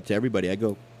open it up to everybody. I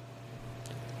go,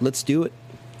 let's do it.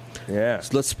 Yeah.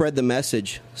 So let's spread the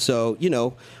message. So, you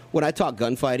know, when I talk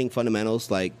gunfighting fundamentals,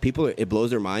 like people, it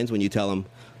blows their minds when you tell them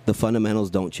the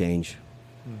fundamentals don't change.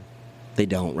 They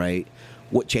don't, right?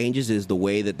 What changes is the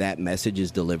way that message is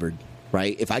delivered,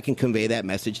 right? If I can convey that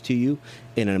message to you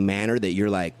in a manner that you're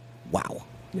like, wow.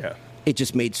 Yeah. It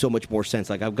just made so much more sense.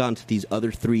 Like, I've gone to these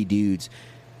other three dudes,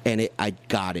 and I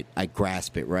got it. I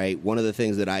grasp it, right? One of the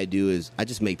things that I do is I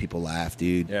just make people laugh,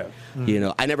 dude. Yeah. Mm-hmm. You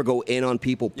know, I never go in on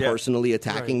people personally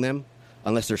attacking them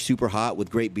unless they're super hot with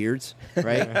great beards,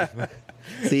 right?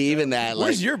 See, even that. Like,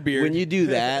 where's your beard? When you do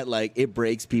that, like, it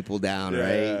breaks people down,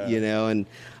 right? You know, and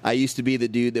I used to be the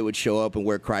dude that would show up and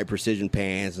wear Cry Precision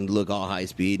pants and look all high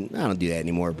speed. I don't do that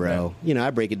anymore, bro. You know,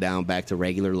 I break it down back to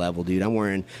regular level, dude. I'm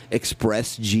wearing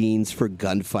Express jeans for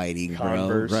gunfighting,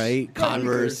 Converse. bro. Right?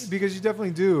 Converse. Because you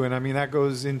definitely do. And I mean, that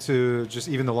goes into just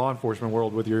even the law enforcement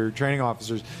world with your training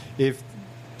officers. If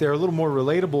they're a little more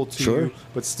relatable to you,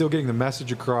 but still getting the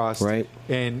message across, right?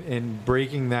 And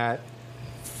breaking that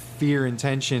fear and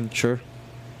tension,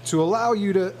 to allow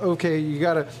you to you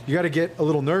gotta get a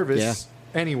little nervous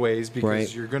anyways,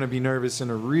 because you're going to be nervous in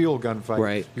a real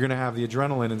gunfight. You're going to have the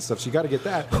adrenaline and stuff, so you got to get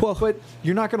that. But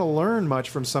you're not going to learn much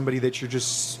from somebody that you're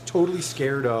just totally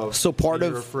scared of. So part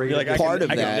of afraid like, part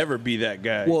of I that, can never be that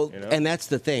guy. Well, you know? and that's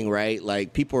the thing, right?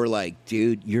 Like, people are like,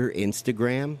 dude, your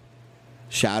Instagram.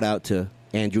 Shout out to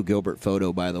Andrew Gilbert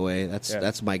Photo, by the way.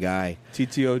 That's my guy.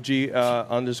 TTOG _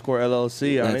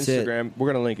 LLC on Instagram.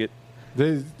 We're gonna link it.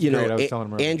 You know,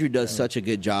 Andrew does such a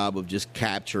good job of just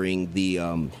capturing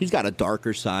the. He's got a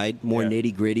darker side, more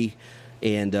nitty gritty,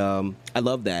 and I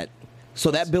love that.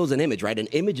 So that builds an image, right? An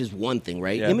image is one thing,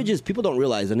 right? Images, people don't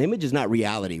realize an image is not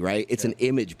reality, right? It's an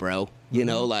image, bro. You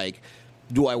know, like,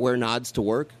 do I wear nods to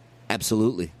work?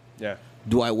 Absolutely. Yeah.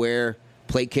 Do I wear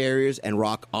plate carriers and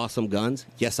rock awesome guns?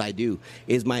 Yes, I do.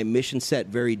 Is my mission set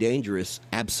very dangerous?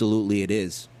 Absolutely, it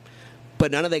is.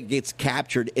 But none of that gets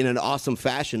captured in an awesome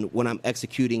fashion when I'm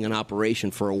executing an operation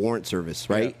for a warrant service,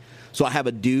 right? So I have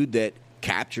a dude that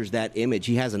captures that image.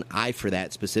 He has an eye for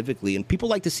that specifically, and people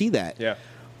like to see that. Yeah.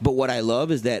 But what I love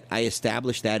is that I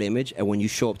establish that image, and when you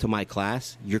show up to my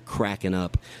class, you're cracking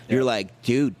up. You're like,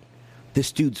 dude,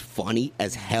 this dude's funny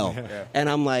as hell. And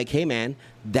I'm like, hey, man,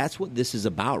 that's what this is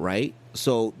about, right?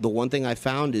 So the one thing I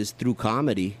found is through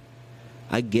comedy,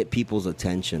 I get people's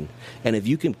attention. And if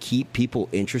you can keep people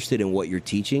interested in what you're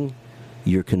teaching,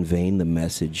 you're conveying the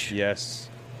message. Yes.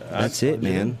 That's it,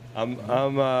 man.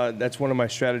 That's one of my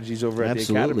strategies over at the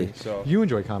Academy. So. You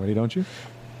enjoy comedy, don't you?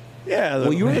 Yeah.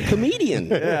 Well, you were a comedian.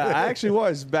 Yeah, I actually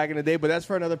was back in the day, but that's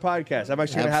for another podcast. I'm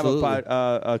actually going to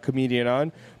have a comedian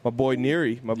on. My boy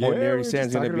Neri. My boy Neri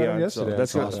Sand's going to be on. So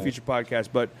that's a future podcast.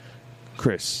 But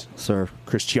Chris. Sir.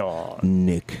 Christian.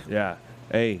 Nick. Yeah.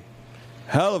 Hey.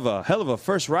 Hell of a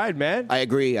first ride, man. I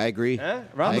agree. I'm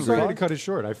sorry to cut it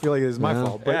short. I feel like it's my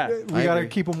fault, but we got to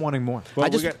keep them wanting more. Well,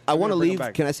 I want to leave.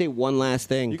 Can I say one last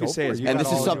thing? You can say it. And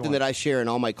this is something that I share in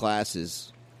all my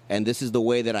classes, and this is the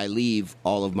way that I leave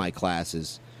all of my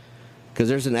classes, because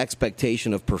there's an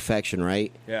expectation of perfection,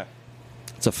 right? Yeah.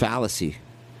 It's a fallacy,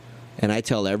 and I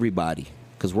tell everybody,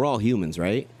 because we're all humans,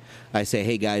 right? I say,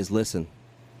 hey guys, listen.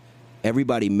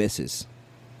 Everybody misses.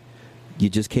 You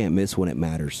just can't miss when it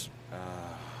matters.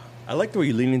 I like the way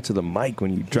you lean into the mic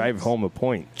when you drive home a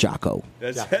point. Jocko.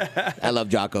 I love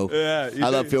Jocko. I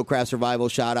love Fieldcraft Survival.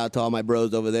 Shout out to all my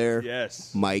bros over there.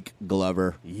 Yes. Mike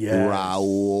Glover. Yes.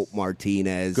 Raul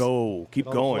Martinez. Go. Keep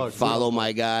going. Follow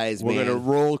my guys, man. We're going to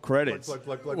roll credits.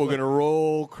 We're going to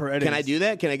roll credits. Can I do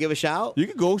that? Can I give a shout? You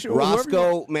can go.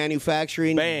 Roscoe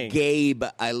Manufacturing. Bang. Gabe,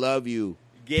 I love you.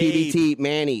 PBT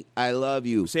Manny, I love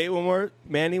you. Say it one more.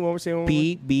 Manny, say it one more.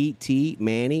 PBT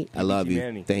Manny, I love you.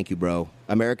 Manny. Thank you, bro.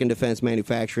 American Defense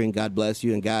Manufacturing, God bless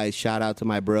you. And guys, shout out to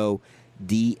my bro,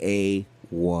 DA1.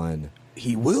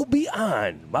 he will be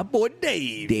on. My boy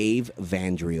Dave. Dave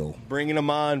Vandriel. Bringing him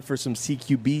on for some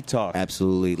CQB talk.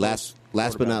 Absolutely. Last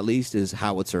but not least is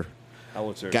Howitzer.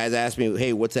 Guys ask me,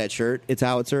 hey, what's that shirt? It's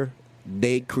Howitzer.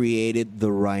 They created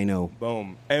the Rhino.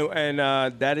 Boom. And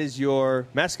that is your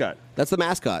mascot. That's the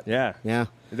mascot. Yeah. Yeah.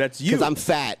 That's you. Because I'm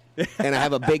fat, and I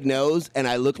have a big nose, and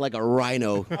I look like a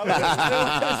rhino. Don't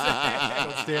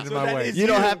stand in my way. You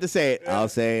don't have to say it. I'll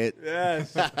say it.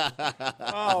 Yes.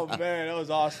 Oh, man. That was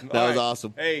awesome. That was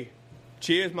awesome. Hey,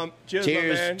 cheers, my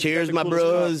man. Cheers, my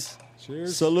bros.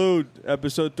 Cheers. Salute.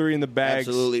 Episode 3 in the bags.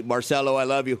 Absolutely. Marcelo, I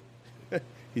love you.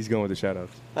 He's going with the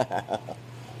shout-outs.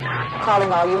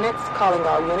 Calling all units.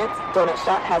 Donut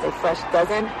Shop has a fresh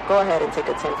dozen. Go ahead and take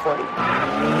a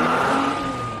 1040.